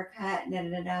my hair cut." Da, da,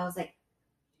 da, da. I was like,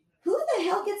 "Who the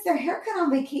hell gets their hair cut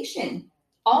on vacation?"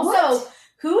 Also. What?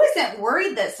 Who isn't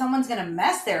worried that someone's going to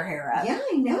mess their hair up? Yeah,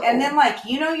 I know. And then, like,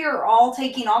 you're all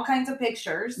taking all kinds of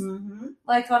pictures. Mm-hmm.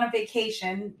 Like, on a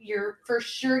vacation, you're for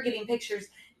sure getting pictures.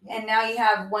 And now you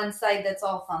have one side that's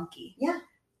all funky. Yeah.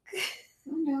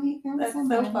 Oh, no, he found that's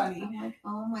somebody. so funny. I'm like,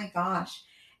 oh, my gosh.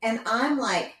 And I'm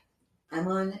like, I'm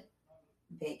on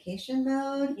vacation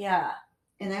mode. Yeah.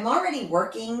 And I'm already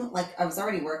working. Like, I was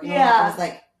already working. Yeah. I was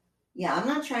like, yeah, I'm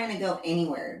not trying to go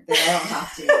anywhere that I don't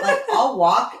have to. Like, I'll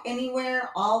walk anywhere.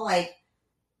 I'll like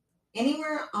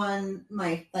anywhere on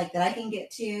my like that I can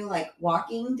get to, like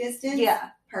walking distance. Yeah,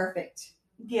 perfect.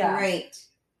 Yeah, great.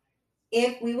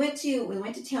 If we went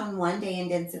to town one day and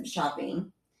did some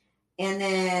shopping, and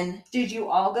then did you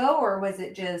all go or was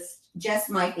it just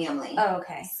my family? Oh,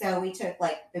 okay. So we took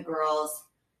like the girls,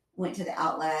 went to the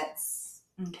outlets.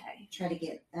 Okay. Try to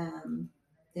get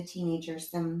the teenagers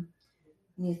some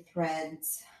new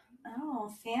threads.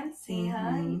 Oh, fancy,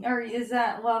 huh? Or is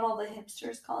that what all the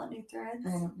hipsters call it, new threads?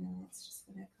 I don't know. That's just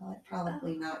what I call it.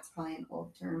 Probably not. It's probably an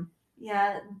old term.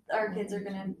 Yeah, our kids are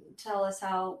going to tell us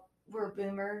how we're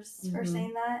boomers for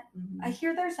saying that. Mm-hmm. I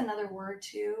hear there's another word,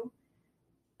 too.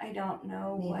 I don't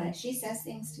know what. She says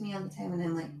things to me all the time, and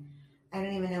I'm like, I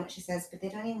don't even know what she says, but they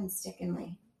don't even stick in my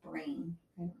brain.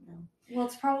 I don't know. Well,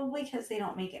 it's probably because they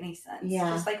don't make any sense. Yeah.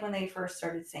 Just like when they first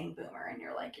started saying boomer, and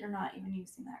you're like, you're not even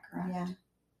using that correct. Yeah.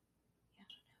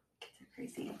 Kids are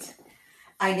crazy.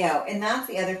 I know. And that's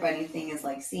the other funny thing is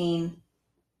like seeing,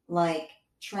 like,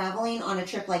 traveling on a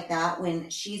trip like that when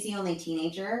she's the only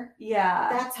teenager. Yeah.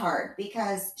 That's hard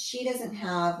because she doesn't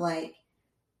have, like,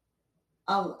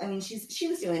 I mean, she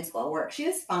was doing schoolwork. She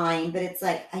was fine, but it's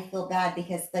like, I feel bad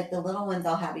because, like, the little ones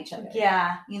all have each other.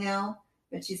 Yeah. You know?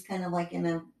 But she's kind of, like, in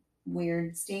a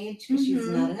weird stage because she's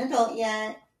not an adult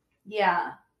yet.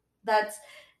 Yeah. That's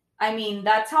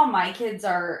how my kids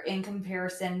are in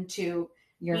comparison to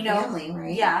your family,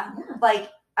 right? Yeah. Like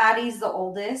Addie's the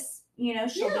oldest,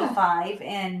 she'll be 5,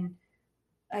 and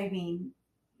I mean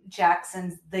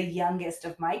Jackson's the youngest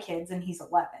of my kids and he's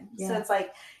 11. Yeah. So it's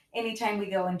like anytime we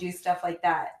go and do stuff like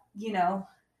that, they'll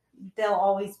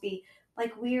always be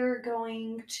like, we're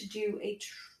going to do a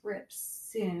trip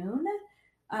soon.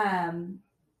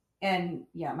 And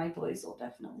yeah, my boys will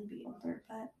definitely be older,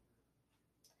 but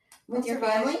with your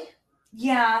family?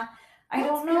 Yeah. I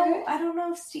don't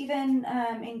know if Steven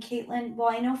and Caitlin, well,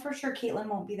 I know for sure Caitlin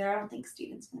won't be there. I don't think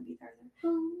Steven's going to be there.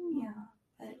 Yeah.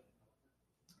 But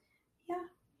yeah.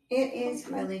 It is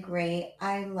really great.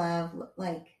 I love,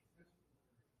 like,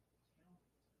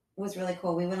 was really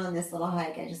cool. We went on this little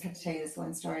hike. I just have to tell you this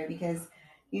one story because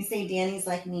you say Danny's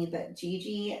like me, but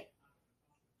Gigi,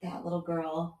 that little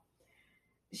girl,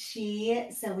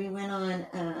 so we went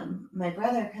on, my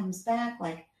brother comes back,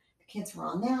 like, the kids were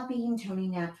all napping. Tony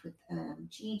napped with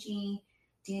Gigi.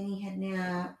 Danny had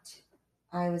napped.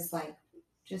 I was, like,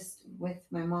 just with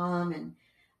my mom and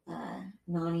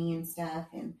Nani and stuff,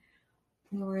 and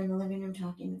we were in the living room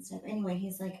talking and stuff. Anyway,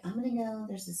 he's like, I'm going to go,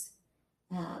 there's this,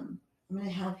 I'm going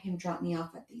to have him drop me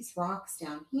off at these rocks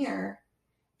down here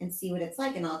and see what it's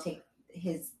like, and I'll take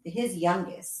his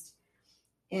youngest.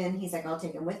 And he's like, I'll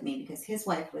take him with me because his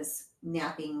wife was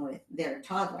napping with their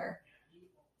toddler.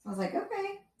 So I was like,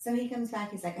 okay. So he comes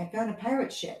back. He's like, I found a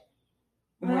pirate ship.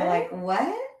 And we're like,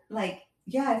 what? Like,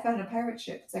 yeah, I found a pirate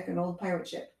ship. It's like an old pirate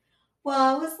ship.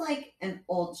 Well, it was like an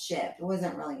old ship. It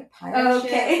wasn't really a pirate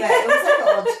ship, but it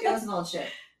was like it was an old ship.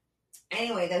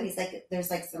 Anyway, though, he's like,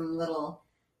 there's like some little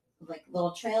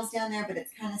trails down there, but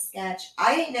it's kind of sketch.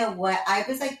 I didn't know what I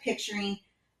was like picturing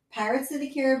Pirates of the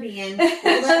Caribbean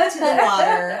pulled up to the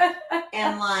water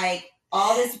and like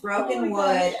all this broken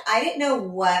wood. Gosh. I didn't know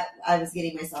what I was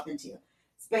getting myself into.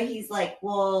 But he's like,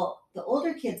 well, the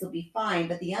older kids will be fine,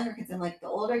 but the younger kids, I'm like, the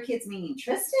older kids meaning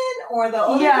Tristan or the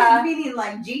older kids meaning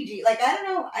like Gigi? Like, I don't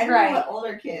know. I don't know what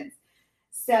older kids.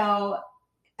 So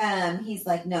he's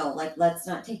like, no, like, let's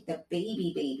not take the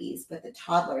babies, but the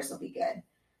toddlers will be good.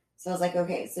 So I was like,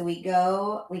 okay. So we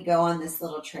go on this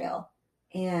little trail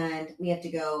and we have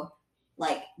to go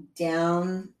like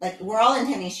down, like we're all in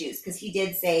tennis shoes because he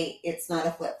did say it's not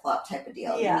a flip-flop type of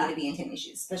deal. Yeah. You need to be in tennis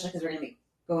shoes, especially because we're going to be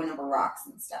going over rocks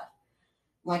and stuff.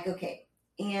 I'm like, okay.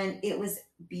 And it was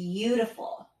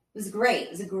beautiful. It was great.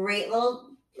 It was a great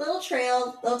little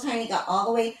trail, little tiny, got all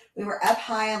the way. We were up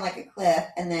high on like a cliff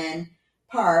and then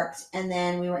parked. And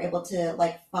then we were able to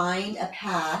like find a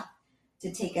path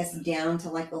to take us down to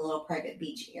like a little private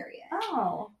beach area.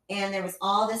 Oh. And there was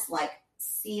all this like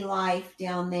sea life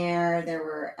down there. There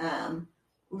were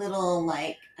little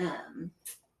like,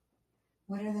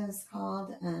 what are those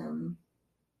called?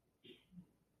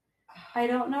 I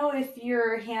don't know if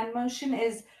your hand motion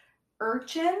is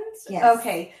urchins. Yes.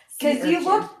 Okay. Because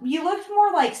you looked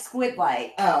more like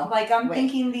squid-like. Oh. Like I'm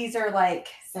thinking these are like.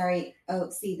 Sorry. Oh,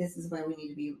 see, this is why we need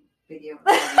to be video.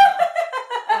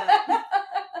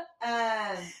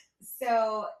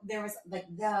 So there was like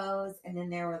those, and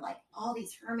then there were like all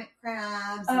these hermit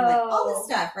crabs and like all this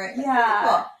stuff, right? Like, yeah.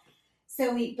 Cool.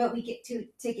 So we get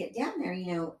to get down there.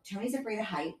 You know, Tony's afraid of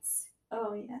heights.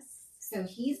 Oh yes. So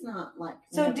he's not like.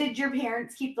 So did your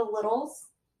parents keep the littles?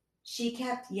 She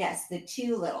kept the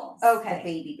two littles. Okay.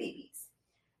 The babies,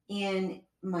 and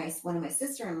one of my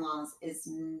sister-in-laws is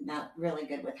not really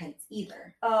good with heights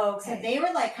either. Oh, okay. So they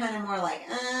were like kind of more like,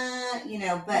 you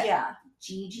know, but yeah.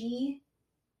 Gigi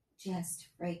just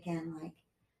freaking like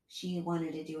she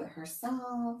wanted to do it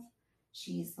herself.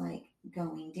 She's like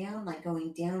going down like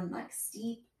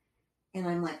steep, and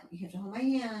I'm like, you have to hold my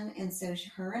hand. And so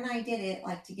her and I did it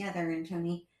like together, and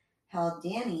Tony held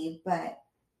Danny, but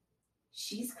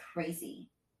she's crazy,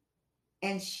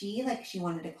 and she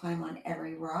wanted to climb on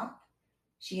every rock.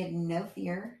 She had no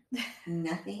fear,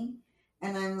 nothing.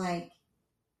 And I'm like,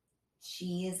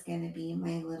 she is going to be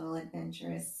my little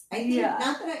adventurous. I think,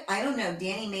 not that I don't know.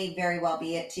 Danny may very well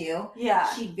be it too.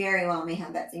 Yeah. She very well may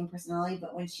have that same personality.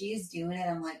 But when she's doing it,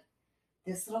 I'm like,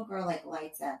 this little girl like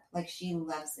lights up. Like she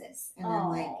loves this. And I'm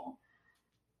like,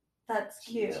 that's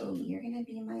cute. You're going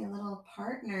to be my little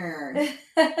partner.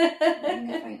 You're going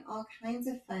to find all kinds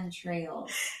of fun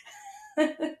trails.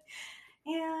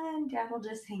 And Dad will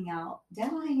just hang out.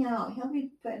 Dad will hang out. He'll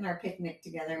be putting our picnic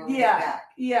together when we get back.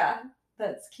 Yeah.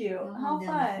 That's cute. How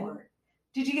fun.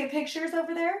 Did you get pictures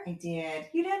over there? I did.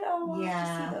 You did? Oh, I'll have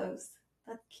to see those.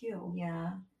 That's cute.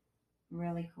 Yeah.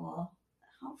 Really cool.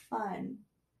 How fun.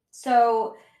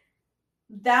 So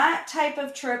that type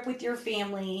of trip with your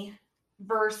family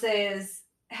versus,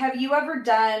 have you ever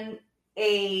done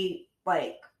a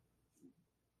like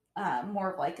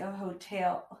more of like a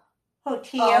hotel? Oh,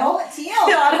 hotel.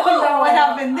 I don't know what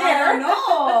happened there.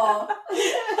 No.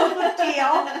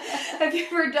 Hotel. Have you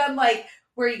ever done like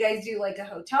where you guys do like a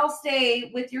hotel stay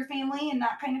with your family and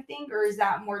that kind of thing, or is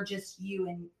that more just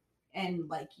you and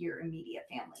like your immediate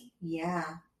family?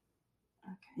 Yeah.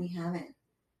 Okay. We haven't.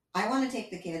 I want to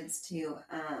take the kids to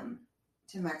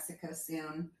Mexico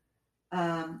soon.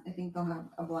 I think they'll have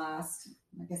a blast.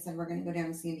 Like I said, we're going to go down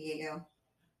to San Diego.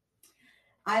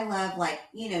 I love, like,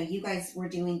 you know, you guys were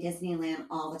doing Disneyland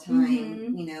all the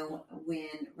time, you know,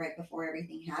 right before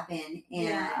everything happened.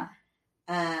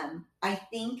 And I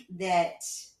think that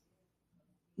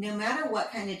no matter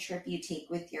what kind of trip you take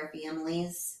with your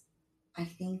families, I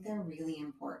think they're really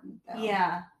important, though.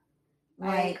 Yeah,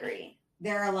 like, I agree.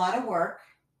 They're a lot of work.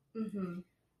 Mm-hmm.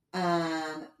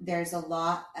 There's a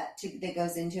lot that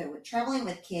goes into it. Traveling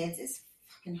with kids is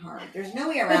fucking hard. There's no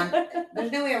way around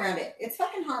it. It's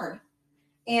fucking hard.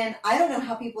 And I don't know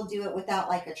how people do it without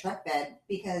like a truck bed,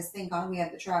 because thank God we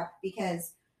have the truck,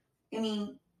 because I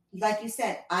mean, like you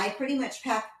said, I pretty much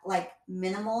pack like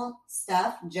minimal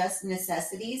stuff, just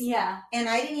necessities. Yeah. And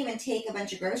I didn't even take a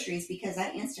bunch of groceries because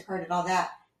I Instacarted all that,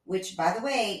 which by the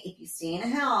way, if you stay in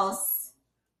a house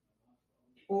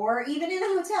or even in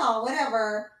a hotel,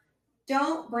 whatever,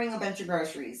 don't bring a bunch of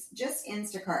groceries. Just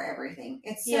Instacart everything.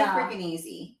 It's so freaking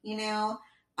easy, you know?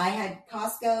 I had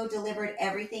Costco delivered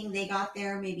everything. They got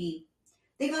there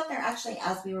actually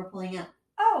as we were pulling up.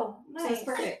 Oh, nice. So it's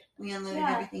perfect. We unloaded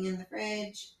everything in the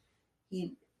fridge.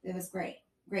 It was great.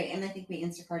 Great. And I think we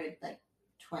Instacarted like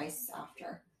twice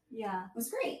after. Yeah. It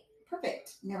was great.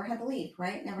 perfect. Never had to leave,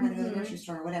 right? Never had to go to the grocery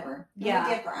store or whatever. Yeah.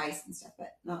 We did for ice and stuff,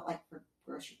 but not like for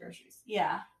groceries.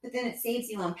 Yeah. But then it saves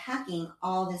you unpacking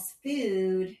all this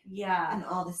food. Yeah. And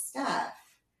all this stuff.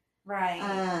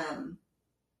 Right.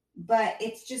 But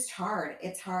it's just hard.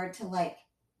 It's hard to like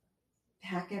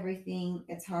pack everything.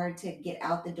 It's hard to get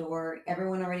out the door.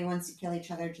 Everyone already wants to kill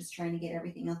each other just trying to get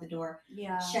everything out the door.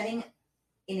 Yeah. Shutting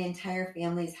an entire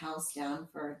family's house down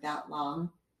for that long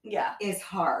is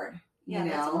hard. Yeah, you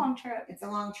know? It's a long trip. It's a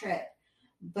long trip.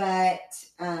 But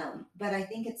I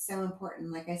think it's so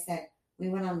important. Like I said, we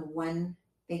went on one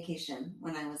vacation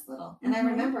when I was little. And I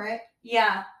remember it.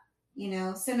 Yeah.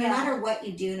 So no matter what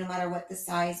you do, no matter what the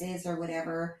size is or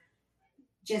whatever,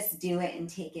 just do it and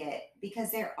take it,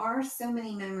 because there are so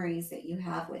many memories that you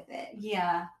have with it.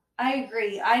 Yeah, I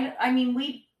agree. I mean,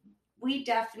 we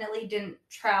definitely didn't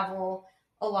travel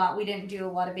a lot. We didn't do a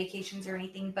lot of vacations or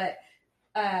anything, but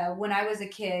when I was a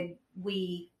kid,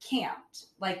 we camped.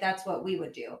 Like, that's what we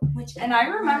would do. And I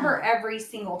remember every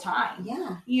single time.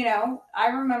 Yeah. I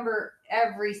remember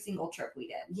every single trip we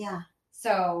did. Yeah.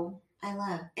 So I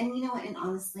love, and you know what? And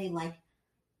honestly, like,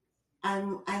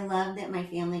 I love that my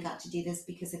family got to do this,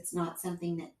 because it's not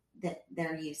something that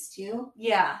they're used to.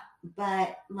 Yeah.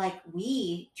 But like,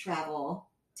 we travel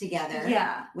together.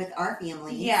 Yeah. With our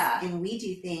families. Yeah. And we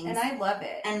do things. And I love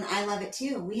it. And I love it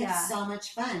too. We have so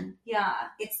much fun. Yeah.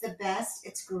 It's the best.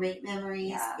 It's great memories.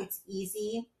 Yeah. It's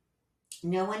easy.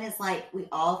 No one is like, we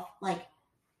all like,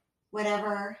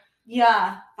 whatever.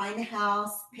 Yeah. Find a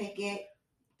house, pick it,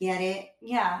 get it.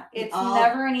 Yeah. It's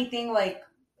never anything like,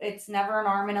 it's never an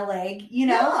arm and a leg,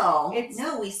 No,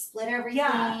 we split everything.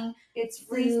 Yeah, it's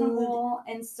reasonable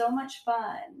and so much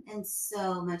fun. And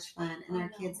so much fun. And our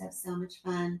kids have so much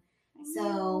fun.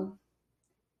 So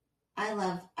I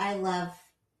love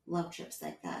trips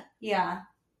like that. Yeah.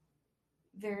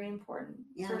 Very important.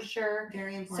 Yeah, for sure.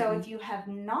 Very important. So if you have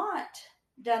not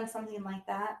done something like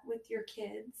that with your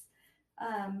kids,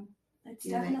 it's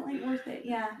definitely worth it.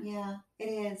 Yeah. Yeah, it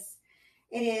is.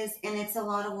 It is, and it's a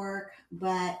lot of work,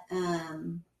 but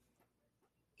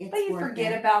it's you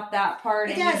forget about that part.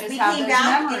 It and does. You just we have came those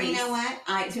back, memories. and you know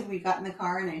what? We got in the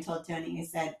car, and I told Tony, I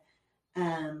said,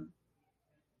 I'm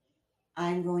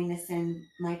going to send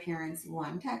my parents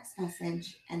one text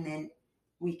message, and then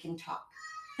we can talk.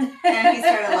 And he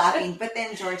started laughing, but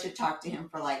then George had talked to him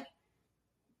for like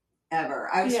ever.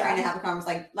 I was trying to have a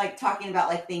conversation, like talking about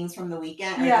like things from the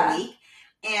weekend or the week,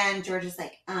 and George is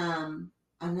like,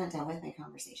 I'm not done with my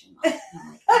conversation, Mom. And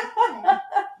I'm like, okay,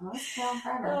 well, let's go on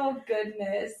forever. Oh,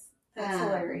 goodness. That's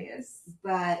hilarious.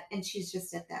 And she's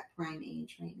just at that prime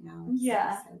age right now. It's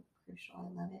so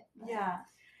crucial. I love it. But, yeah.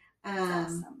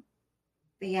 Awesome.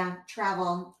 But yeah,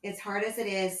 travel. As hard as it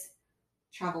is,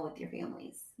 travel with your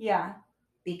families. Yeah.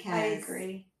 Because I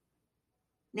agree.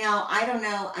 Now, I don't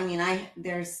know. I mean,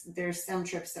 there's some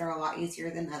trips that are a lot easier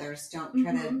than others.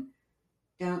 Don't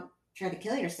try to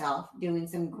kill yourself doing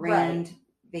some grand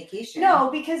vacation. No,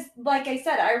 because like I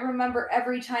said, I remember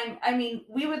every time, I mean,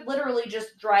 we would literally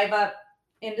just drive up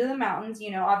into the mountains.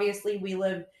 Obviously we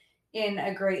live in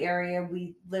a great area.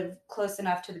 We live close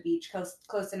enough to the beach,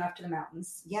 close enough to the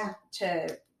mountains. Yeah.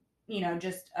 To,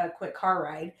 just a quick car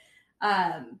ride.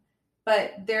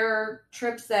 But there are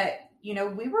trips that,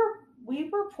 we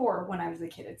were poor when I was a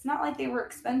kid. It's not like they were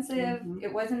expensive. Mm-hmm.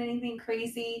 It wasn't anything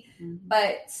crazy,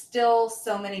 but still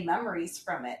so many memories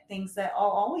from it. Things that I'll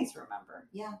always remember.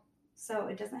 Yeah. So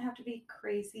it doesn't have to be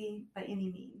crazy by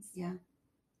any means. Yeah.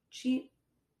 Cheap,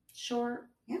 short,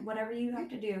 whatever you have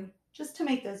to do just to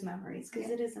make those memories,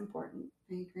 because it is important.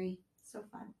 I agree. So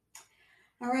fun.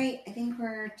 All right. I think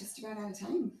we're just about out of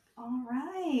time. All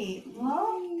right.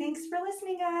 Well, thanks for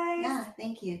listening, guys. Yeah.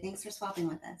 Thank you. Thanks for swapping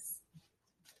with us.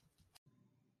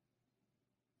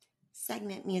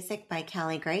 Segment music by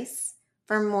Callie Grace.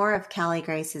 For more of Callie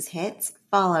Grace's hits,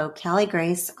 follow Callie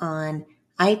Grace on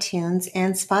iTunes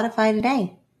and Spotify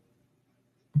today.